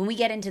 when we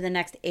get into the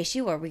next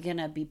issue, are we going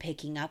to be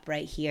picking up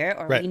right here?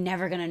 Or are we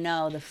never going to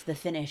know the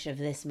finish of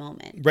this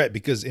moment? Right,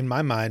 because in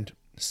my mind,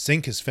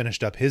 Synch has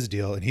finished up his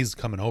deal and he's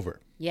coming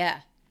over. Yeah.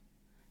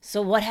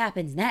 So what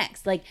happens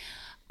next? Like,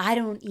 I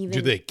don't even...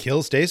 Do they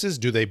kill Stasis?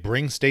 Do they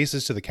bring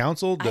Stasis to the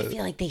council? I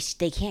feel like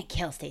they can't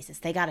kill Stasis.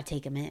 They got to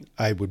take him in.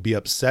 I would be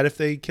upset if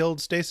they killed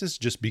Stasis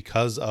just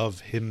because of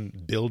him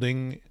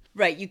building...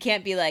 Right, you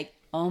can't be like,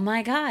 oh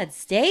my God,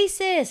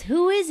 Stasis,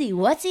 who is he?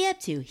 What's he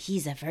up to?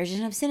 He's a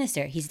version of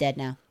Sinister. He's dead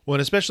now. Well,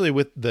 and especially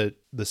with the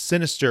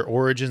Sinister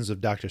origins of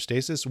Dr.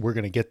 Stasis, we're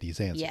going to get these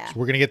answers. Yeah.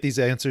 We're going to get these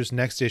answers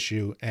next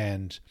issue,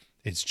 and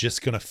it's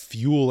just going to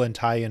fuel and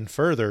tie in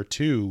further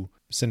to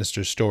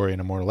Sinister's story in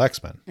Immortal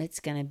X-Men.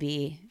 It's going to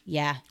be,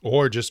 yeah.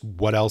 Or just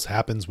what else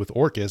happens with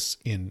Orchis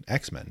in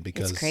X-Men,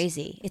 because... It's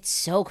crazy. It's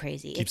so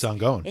crazy. Keeps on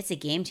going. It's a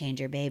game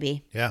changer,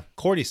 baby. Yeah.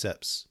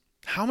 Cordyceps.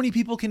 How many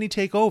people can he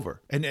take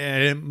over?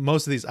 And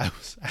most of these, I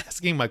was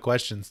asking my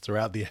questions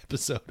throughout the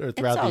episode or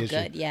throughout the issue. It's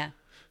all good, yeah.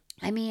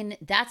 I mean,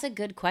 that's a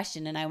good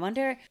question. And I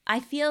wonder, I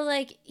feel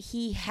like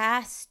there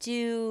has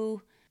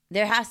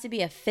to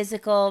be a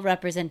physical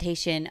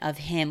representation of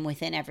him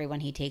within everyone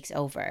he takes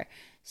over.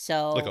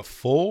 So like a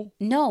full?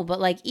 No, but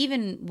like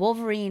even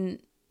Wolverine,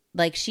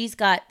 like she's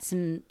got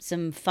some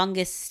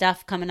fungus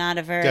stuff coming out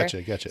of her.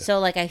 Gotcha. So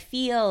like I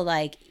feel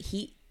like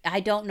I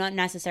don't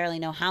necessarily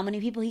know how many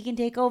people he can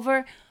take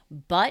over,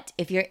 but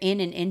if you're in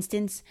an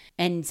instance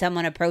and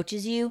someone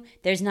approaches you,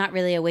 there's not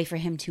really a way for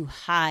him to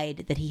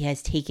hide that he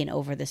has taken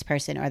over this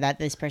person or that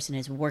this person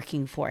is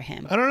working for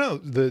him. I don't know.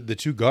 The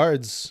two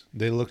guards,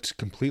 they looked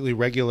completely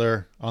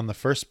regular on the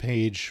first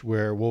page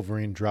where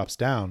Wolverine drops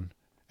down.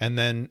 And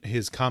then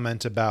his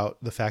comment about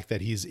the fact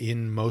that he's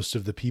in most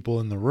of the people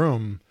in the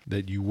room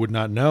that you would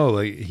not know,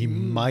 like he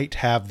might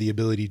have the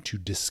ability to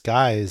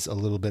disguise a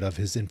little bit of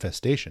his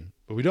infestation.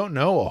 But we don't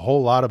know a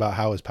whole lot about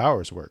how his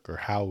powers work or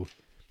how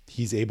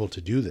he's able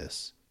to do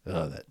this.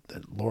 That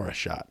Laura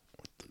shot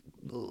with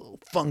the little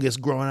fungus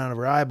growing out of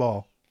her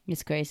eyeball.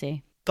 It's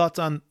crazy. Thoughts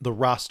on the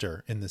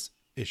roster in this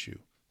issue?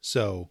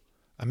 So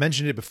I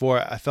mentioned it before.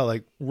 I felt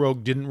like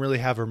Rogue didn't really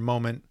have her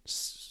moment.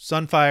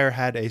 Sunfire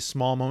had a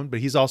small moment, but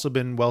he's also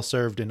been well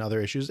served in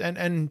other issues.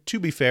 And to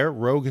be fair,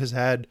 Rogue has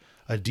had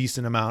a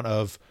decent amount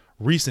of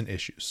recent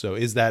issues. So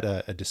is that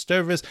a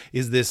disservice?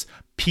 Is this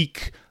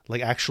peak,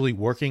 like actually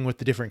working with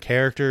the different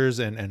characters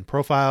and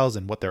profiles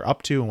and what they're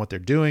up to and what they're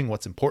doing,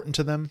 what's important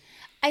to them?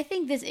 I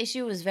think this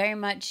issue was very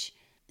much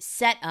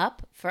set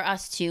up for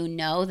us to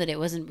know that it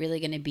wasn't really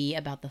going to be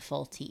about the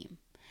full team.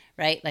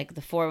 Right? Like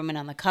the 4 women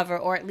on the cover,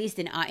 or at least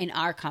in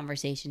our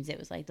conversations, it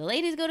was like the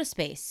ladies go to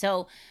space.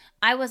 So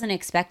I wasn't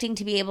expecting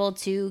to be able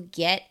to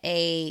get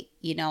a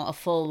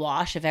full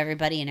wash of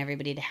everybody and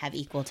everybody to have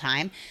equal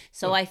time.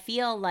 So I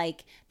feel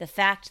like the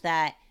fact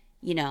that,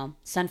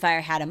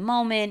 Sunfire had a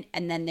moment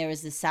and then there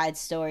was this side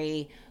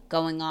story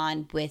going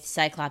on with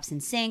Cyclops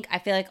and Synch, I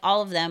feel like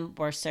all of them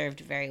were served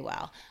very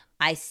well.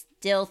 I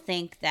still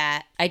think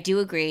that I do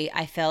agree.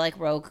 I felt like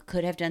Rogue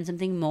could have done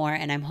something more,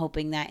 and I'm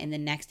hoping that in the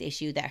next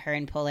issue that her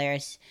and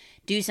Polaris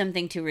do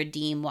something to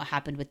redeem what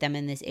happened with them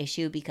in this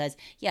issue, because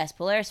yes,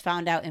 Polaris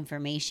found out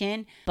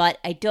information, but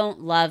I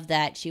don't love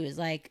that she was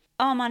like,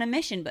 oh, I'm on a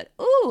mission, but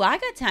ooh, I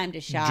got time to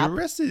shop.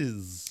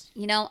 Dresses.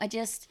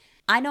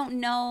 I don't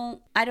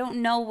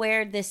know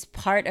where this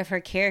part of her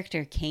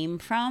character came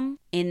from,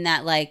 in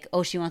that like,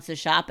 oh, she wants to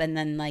shop, and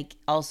then like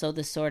also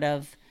the sort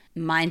of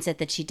mindset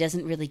that she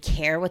doesn't really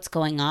care what's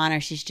going on, or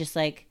she's just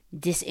like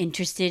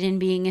disinterested in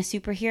being a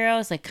superhero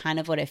is like kind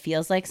of what it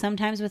feels like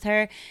sometimes with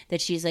her, that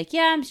she's like,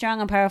 yeah, I'm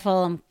strong, I'm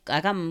powerful,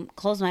 I'm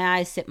close my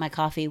eyes, sip my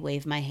coffee,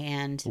 wave my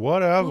hand,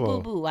 whatever, boo,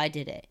 boo, boo, I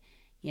did it,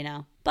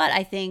 but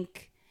I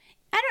think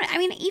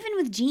even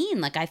with Jean,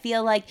 like I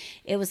feel like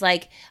it was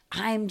like,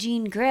 I'm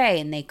Jean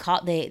Grey, and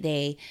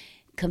they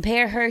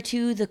compare her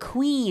to the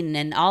Queen,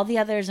 and all the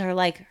others are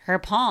like her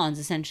pawns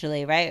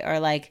essentially, right? Or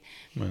like,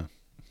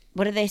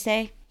 what did they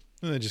say?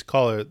 They just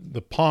call her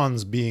the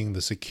pawns, being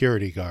the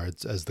security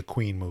guards as the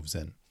Queen moves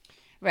in.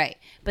 Right.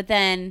 But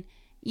then,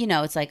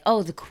 it's like,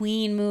 oh, the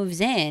Queen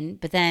moves in,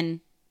 but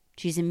then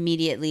she's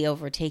immediately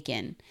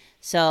overtaken.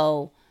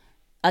 So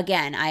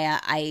again,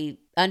 I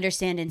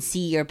understand and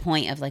see your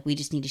point of like, we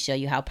just need to show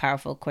you how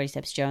powerful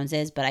Cordyceps Jones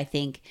is. But I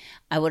think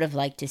I would have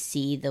liked to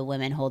see the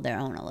women hold their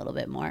own a little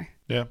bit more.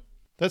 Yeah,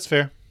 that's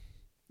fair.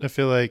 I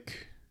feel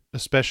like,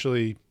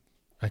 especially,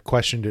 I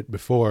questioned it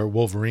before,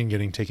 Wolverine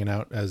getting taken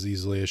out as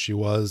easily as she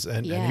was.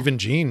 And even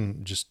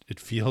Jean, just, it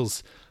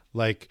feels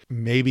like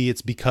maybe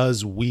it's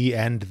because we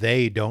and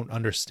they don't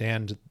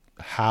understand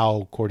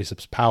how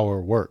Cordyceps power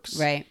works.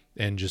 Right.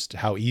 And just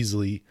how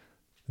easily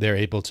they're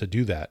able to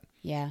do that.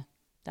 Yeah,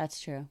 that's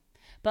true.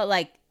 But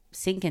like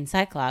Synch and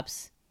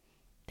Cyclops,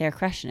 they're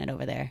crushing it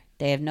over there.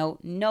 They have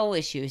no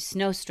issues,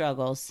 no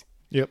struggles.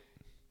 Yep.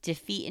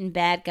 Defeating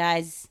bad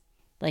guys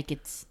like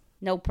it's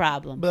no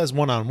problem. But that's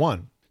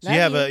one-on-one. So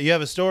you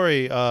have a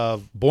story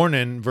of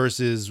Bornin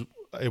versus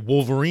a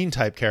Wolverine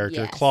type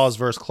character, yes. Claws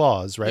versus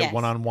Claws, right? Yes.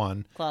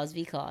 One-on-one. Claws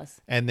v. Claws.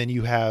 And then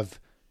you have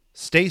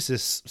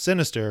Stasis,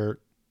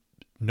 Sinister,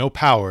 no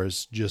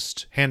powers,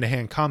 just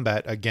hand-to-hand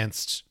combat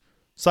against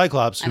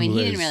Cyclops. He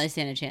didn't really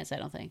stand a chance, I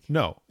don't think.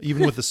 No,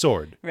 even with the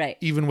sword. Right.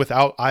 Even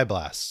without eye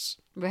blasts.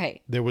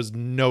 Right. There was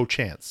no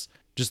chance.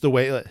 Just the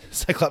way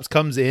Cyclops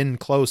comes in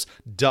close,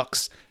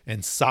 ducks,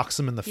 and socks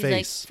him in the face.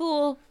 He's like,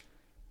 fool.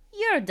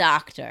 You're a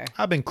doctor.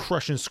 I've been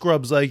crushing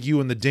scrubs like you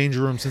in the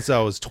danger room since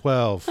I was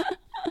 12.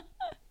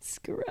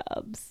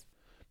 Scrubs.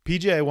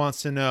 PJ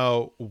wants to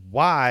know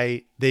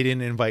why they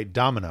didn't invite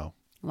Domino.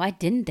 Why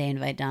didn't they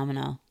invite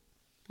Domino?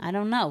 I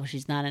don't know.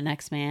 She's not an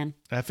X-Man.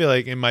 I feel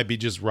like it might be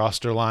just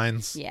roster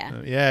lines.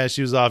 Yeah. Yeah,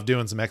 she was off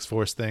doing some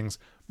X-Force things.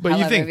 But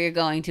however, if you're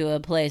going to a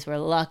place where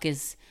luck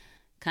is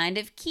kind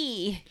of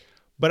key.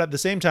 But at the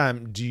same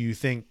time, do you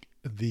think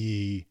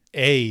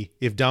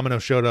if Domino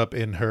showed up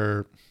in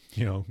her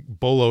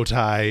bolo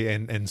tie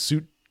and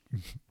suit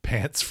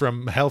pants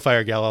from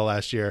Hellfire Gala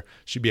last year,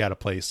 she'd be out of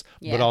place.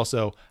 Yeah. But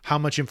also, how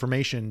much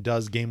information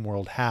does Game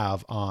World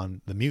have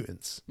on the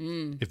mutants?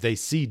 If they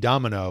see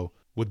Domino,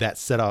 would that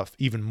set off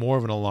even more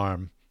of an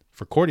alarm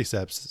for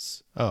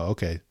Cordyceps? Oh,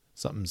 okay,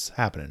 something's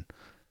happening.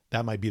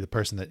 That might be the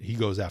person that he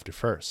goes after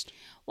first.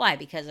 Why?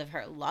 Because of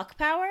her luck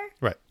power?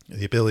 Right.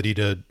 The ability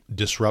to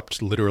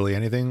disrupt literally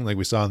anything, like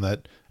we saw in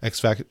that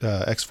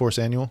X-Force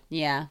annual.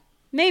 Yeah,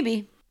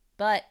 maybe.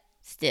 But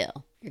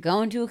still, you're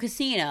going to a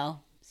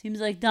casino. Seems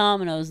like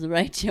Domino's the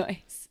right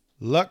choice.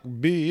 Luck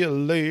be a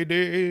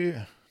lady.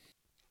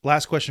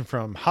 Last question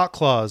from Hot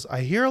Claws.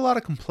 I hear a lot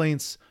of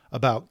complaints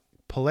about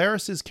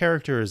Polaris's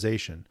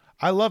characterization.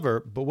 I love her,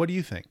 but what do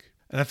you think?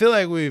 And I feel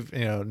like we've,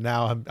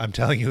 now I'm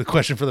telling you the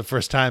question for the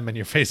first time and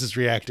your face is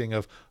reacting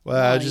of,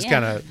 well, I just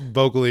kind of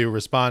vocally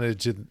responded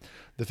to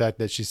the fact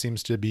that she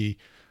seems to be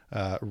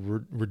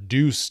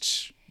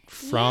reduced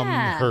from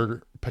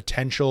her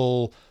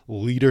potential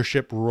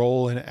leadership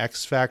role in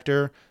X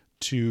Factor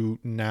to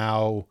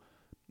now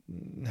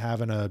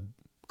having a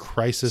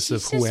crisis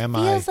of who am I.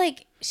 It feels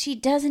like she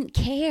doesn't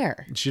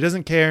care. She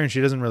doesn't care and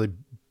she doesn't really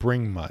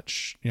bring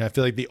much. I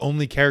feel like the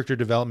only character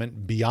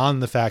development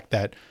beyond the fact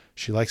that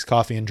she likes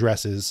coffee and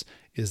dresses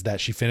is that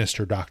she finished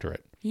her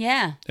doctorate.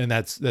 Yeah. And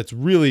that's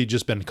really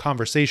just been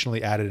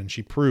conversationally added, and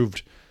she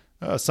proved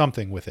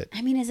something with it.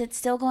 I mean, is it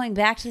still going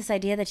back to this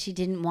idea that she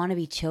didn't want to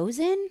be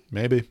chosen?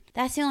 Maybe.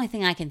 That's the only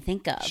thing I can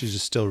think of. She's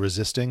just still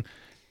resisting.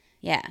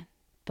 Yeah.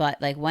 But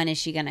like, when is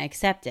she going to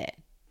accept it?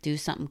 Do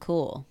something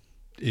cool.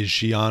 Is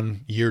she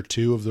on year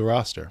 2 of the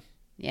roster?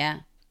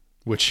 Yeah.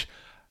 Which,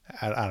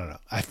 I don't know.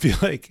 I feel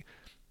like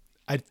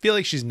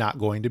she's not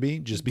going to be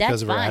just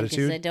because of her attitude.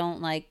 Because I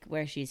don't like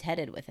where she's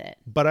headed with it.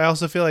 But I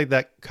also feel like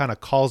that kind of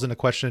calls into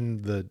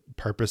question the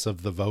purpose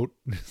of the vote.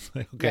 It's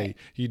like, okay, right.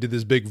 You did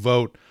this big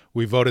vote.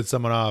 We voted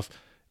someone off.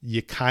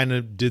 You kind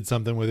of did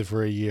something with it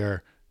for a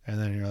year. And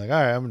then you're like,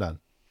 all right, I'm done.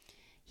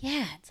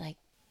 Yeah. It's like,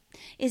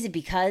 is it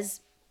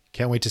because...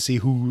 Can't wait to see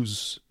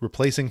who's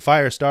replacing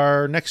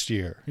Firestar next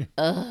year.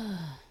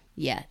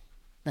 Yeah.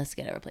 Let's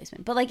get a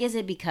replacement. But like, is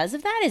it because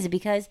of that? Is it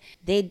because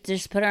they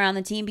just put her on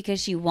the team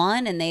because she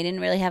won and they didn't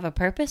really have a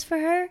purpose for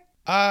her?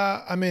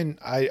 I mean,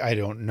 I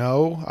don't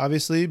know,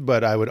 obviously,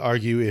 but I would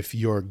argue if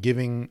you're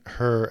giving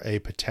her a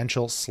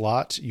potential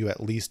slot, you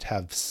at least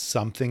have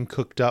something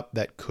cooked up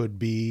that could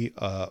be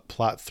a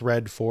plot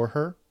thread for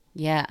her.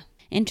 Yeah.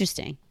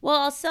 Interesting.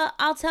 Well,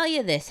 I'll tell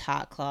you this,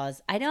 Hot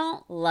Claws. I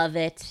don't love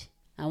it.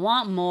 I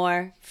want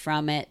more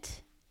from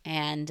it.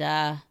 And,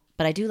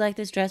 but I do like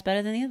this dress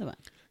better than the other one.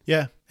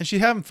 Yeah, and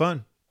she's having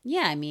fun.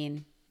 Yeah, I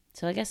mean,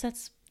 so I guess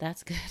that's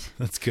good.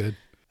 That's good.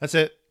 That's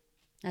it.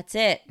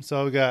 That's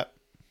all we got.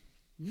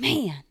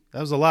 Man.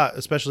 That was a lot,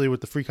 especially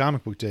with the free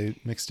comic book day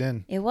mixed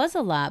in. It was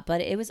a lot, but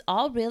it was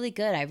all really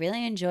good. I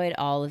really enjoyed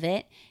all of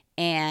it.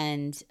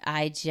 And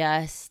I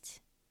feel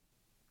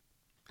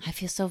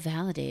so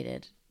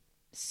validated.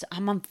 So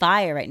I'm on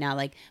fire right now.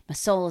 Like, my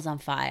soul is on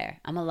fire.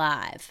 I'm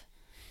alive.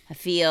 I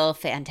feel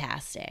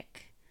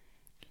fantastic.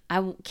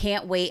 I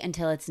can't wait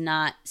until it's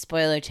not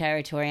spoiler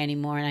territory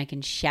anymore and I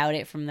can shout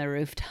it from the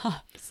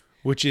rooftops.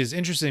 Which is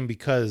interesting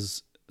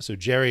because, so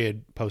Jerry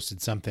had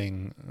posted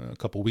something a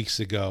couple weeks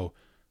ago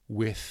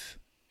with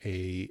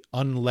a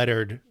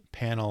unlettered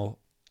panel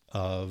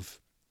of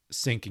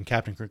Synch and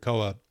Captain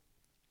Krakoa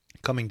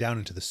coming down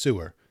into the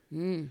sewer,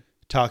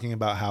 talking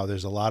about how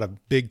there's a lot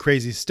of big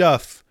crazy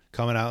stuff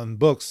coming out in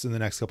books in the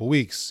next couple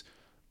weeks.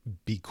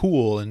 Be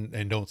cool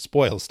and don't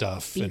spoil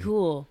stuff. Be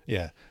cool.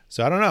 Yeah.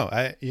 So I don't know.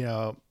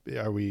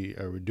 Are we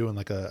doing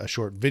like a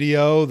short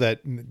video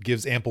that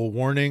gives ample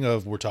warning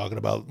of we're talking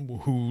about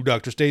who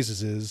Dr.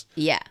 Stasis is?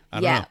 Yeah. I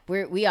don't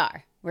know. We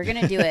are. We're going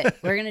to do it.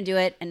 We're going to do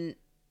it. And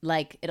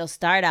like, it'll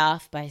start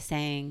off by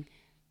saying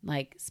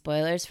like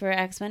spoilers for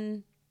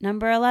X-Men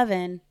number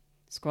 11.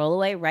 Scroll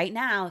away right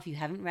now if you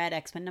haven't read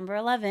X-Men number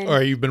 11.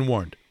 Or you've been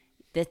warned.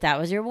 That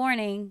was your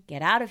warning.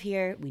 Get out of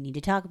here. We need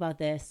to talk about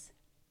this.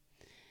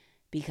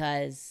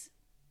 Because,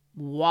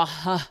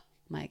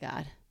 my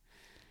God.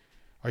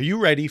 Are you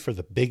ready for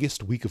the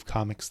biggest week of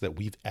comics that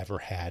we've ever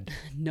had?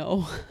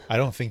 No. I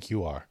don't think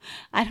you are.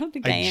 I don't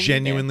think I am. I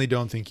genuinely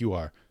don't think you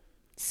are.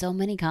 So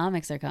many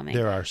comics are coming.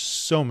 There are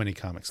so many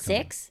comics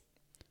coming. 6?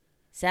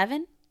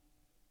 7?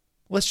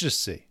 Let's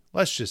just see.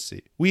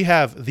 We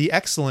have the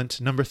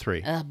excellent number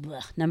 3.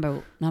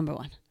 Number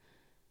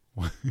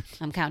 1.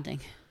 I'm counting.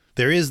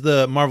 There is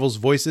the Marvel's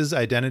Voices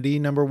Identity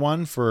number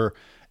 1 for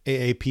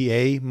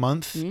AAPA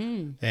month,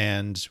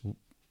 and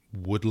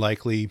would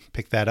likely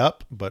pick that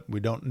up, but we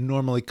don't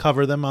normally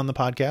cover them on the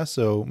podcast,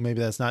 so maybe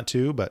that's not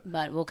 2, but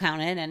we'll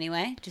count it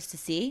anyway just to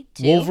see.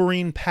 2.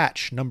 Wolverine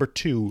patch number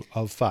 2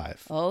 of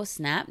 5. Oh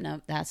snap!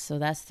 No, that's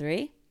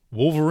 3.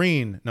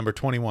 Wolverine number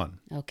 21.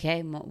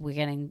 Okay, we're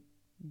getting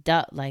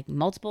like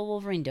multiple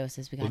Wolverine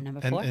doses. We got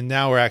number 4, and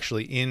now we're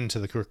actually into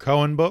the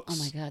Krakoan books.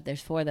 Oh my God,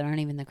 there's 4 that aren't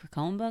even the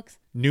Krakoan books.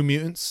 New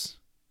Mutants.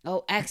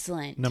 Oh,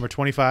 excellent. Number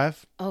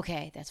 25.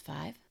 Okay, that's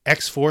 5.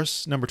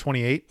 X-Force number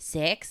 28.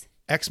 6.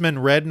 X-Men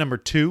Red number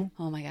 2.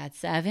 Oh my God,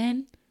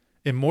 7.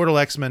 Immortal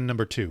X-Men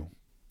number 2.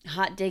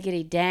 Hot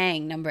diggity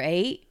dang number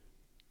 8.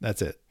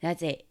 That's it.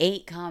 That's it.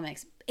 8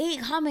 comics. 8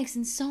 comics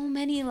and so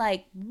many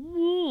like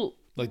woo.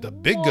 Like the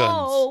big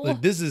guns.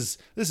 Like this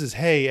is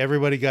hey,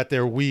 everybody got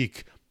their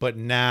week, but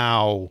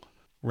now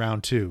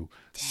round 2.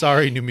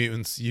 Sorry, New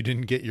Mutants, you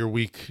didn't get your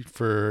week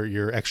for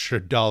your extra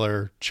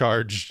 $1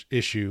 charged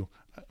issue.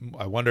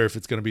 I wonder if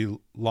it's going to be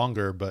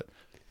longer, but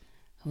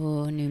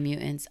oh, New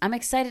Mutants. I'm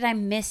excited. I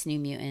miss New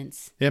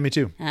Mutants. Yeah, me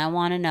too. And I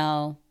want to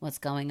know what's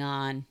going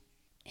on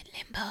in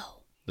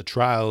Limbo. The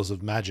Trials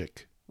of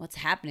Magic. What's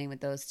happening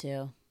with those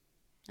two?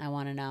 I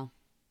want to know.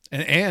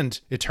 And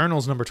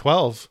Eternals number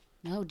 12.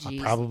 Oh, geez.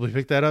 I'll probably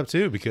pick that up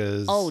too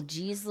because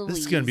geez Louise. This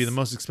is going to be the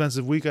most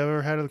expensive week I've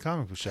ever had at the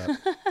comic book shop.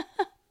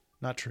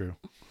 Not true.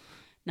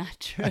 Not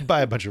true. I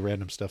buy a bunch of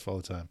random stuff all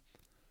the time.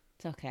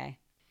 It's okay.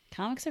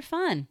 Comics are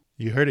fun.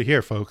 You heard it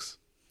here, folks.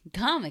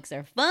 Comics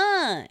are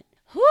fun.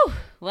 Whew.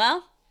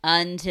 Well,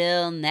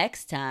 until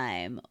next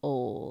time,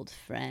 old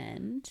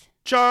friend.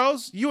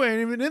 Charles, you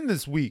ain't even in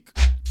this week.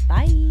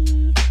 Bye.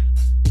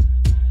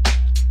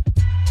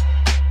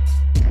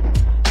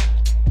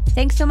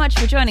 Thanks so much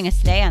for joining us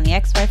today on the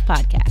Ex-Wife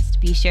Podcast.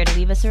 Be sure to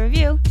leave us a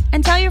review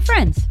and tell your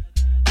friends.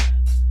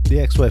 The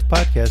Ex-Wife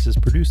Podcast is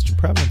produced in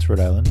Providence, Rhode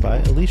Island by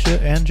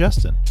Alicia and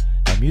Justin.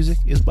 Our music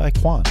is by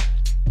Quan.